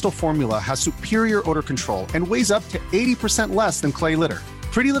innovative crystal formula has superior odor control and weighs up to 80% less than clay litter.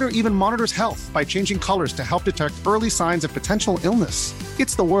 Pretty Litter even monitors health by changing colors to help detect early signs of potential illness.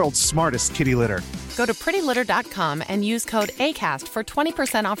 It's the world's smartest kitty litter. Go to prettylitter.com and use code ACAST for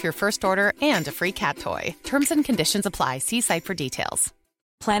 20% off your first order and a free cat toy. Terms and conditions apply. See site for details.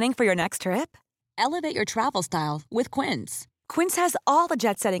 Planning for your next trip? Elevate your travel style with Quince. Quince has all the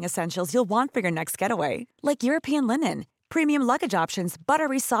jet-setting essentials you'll want for your next getaway, like European linen, premium luggage options,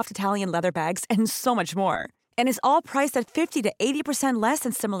 buttery soft Italian leather bags, and so much more. And is all priced at 50 to 80% less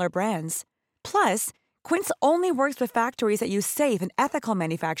than similar brands. Plus, Quince only works with factories that use safe and ethical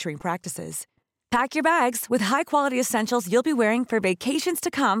manufacturing practices. Pack your bags with high-quality essentials you'll be wearing for vacations to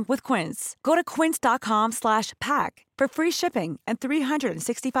come with Quince. Go to quince.com/pack for free shipping and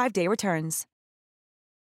 365-day returns.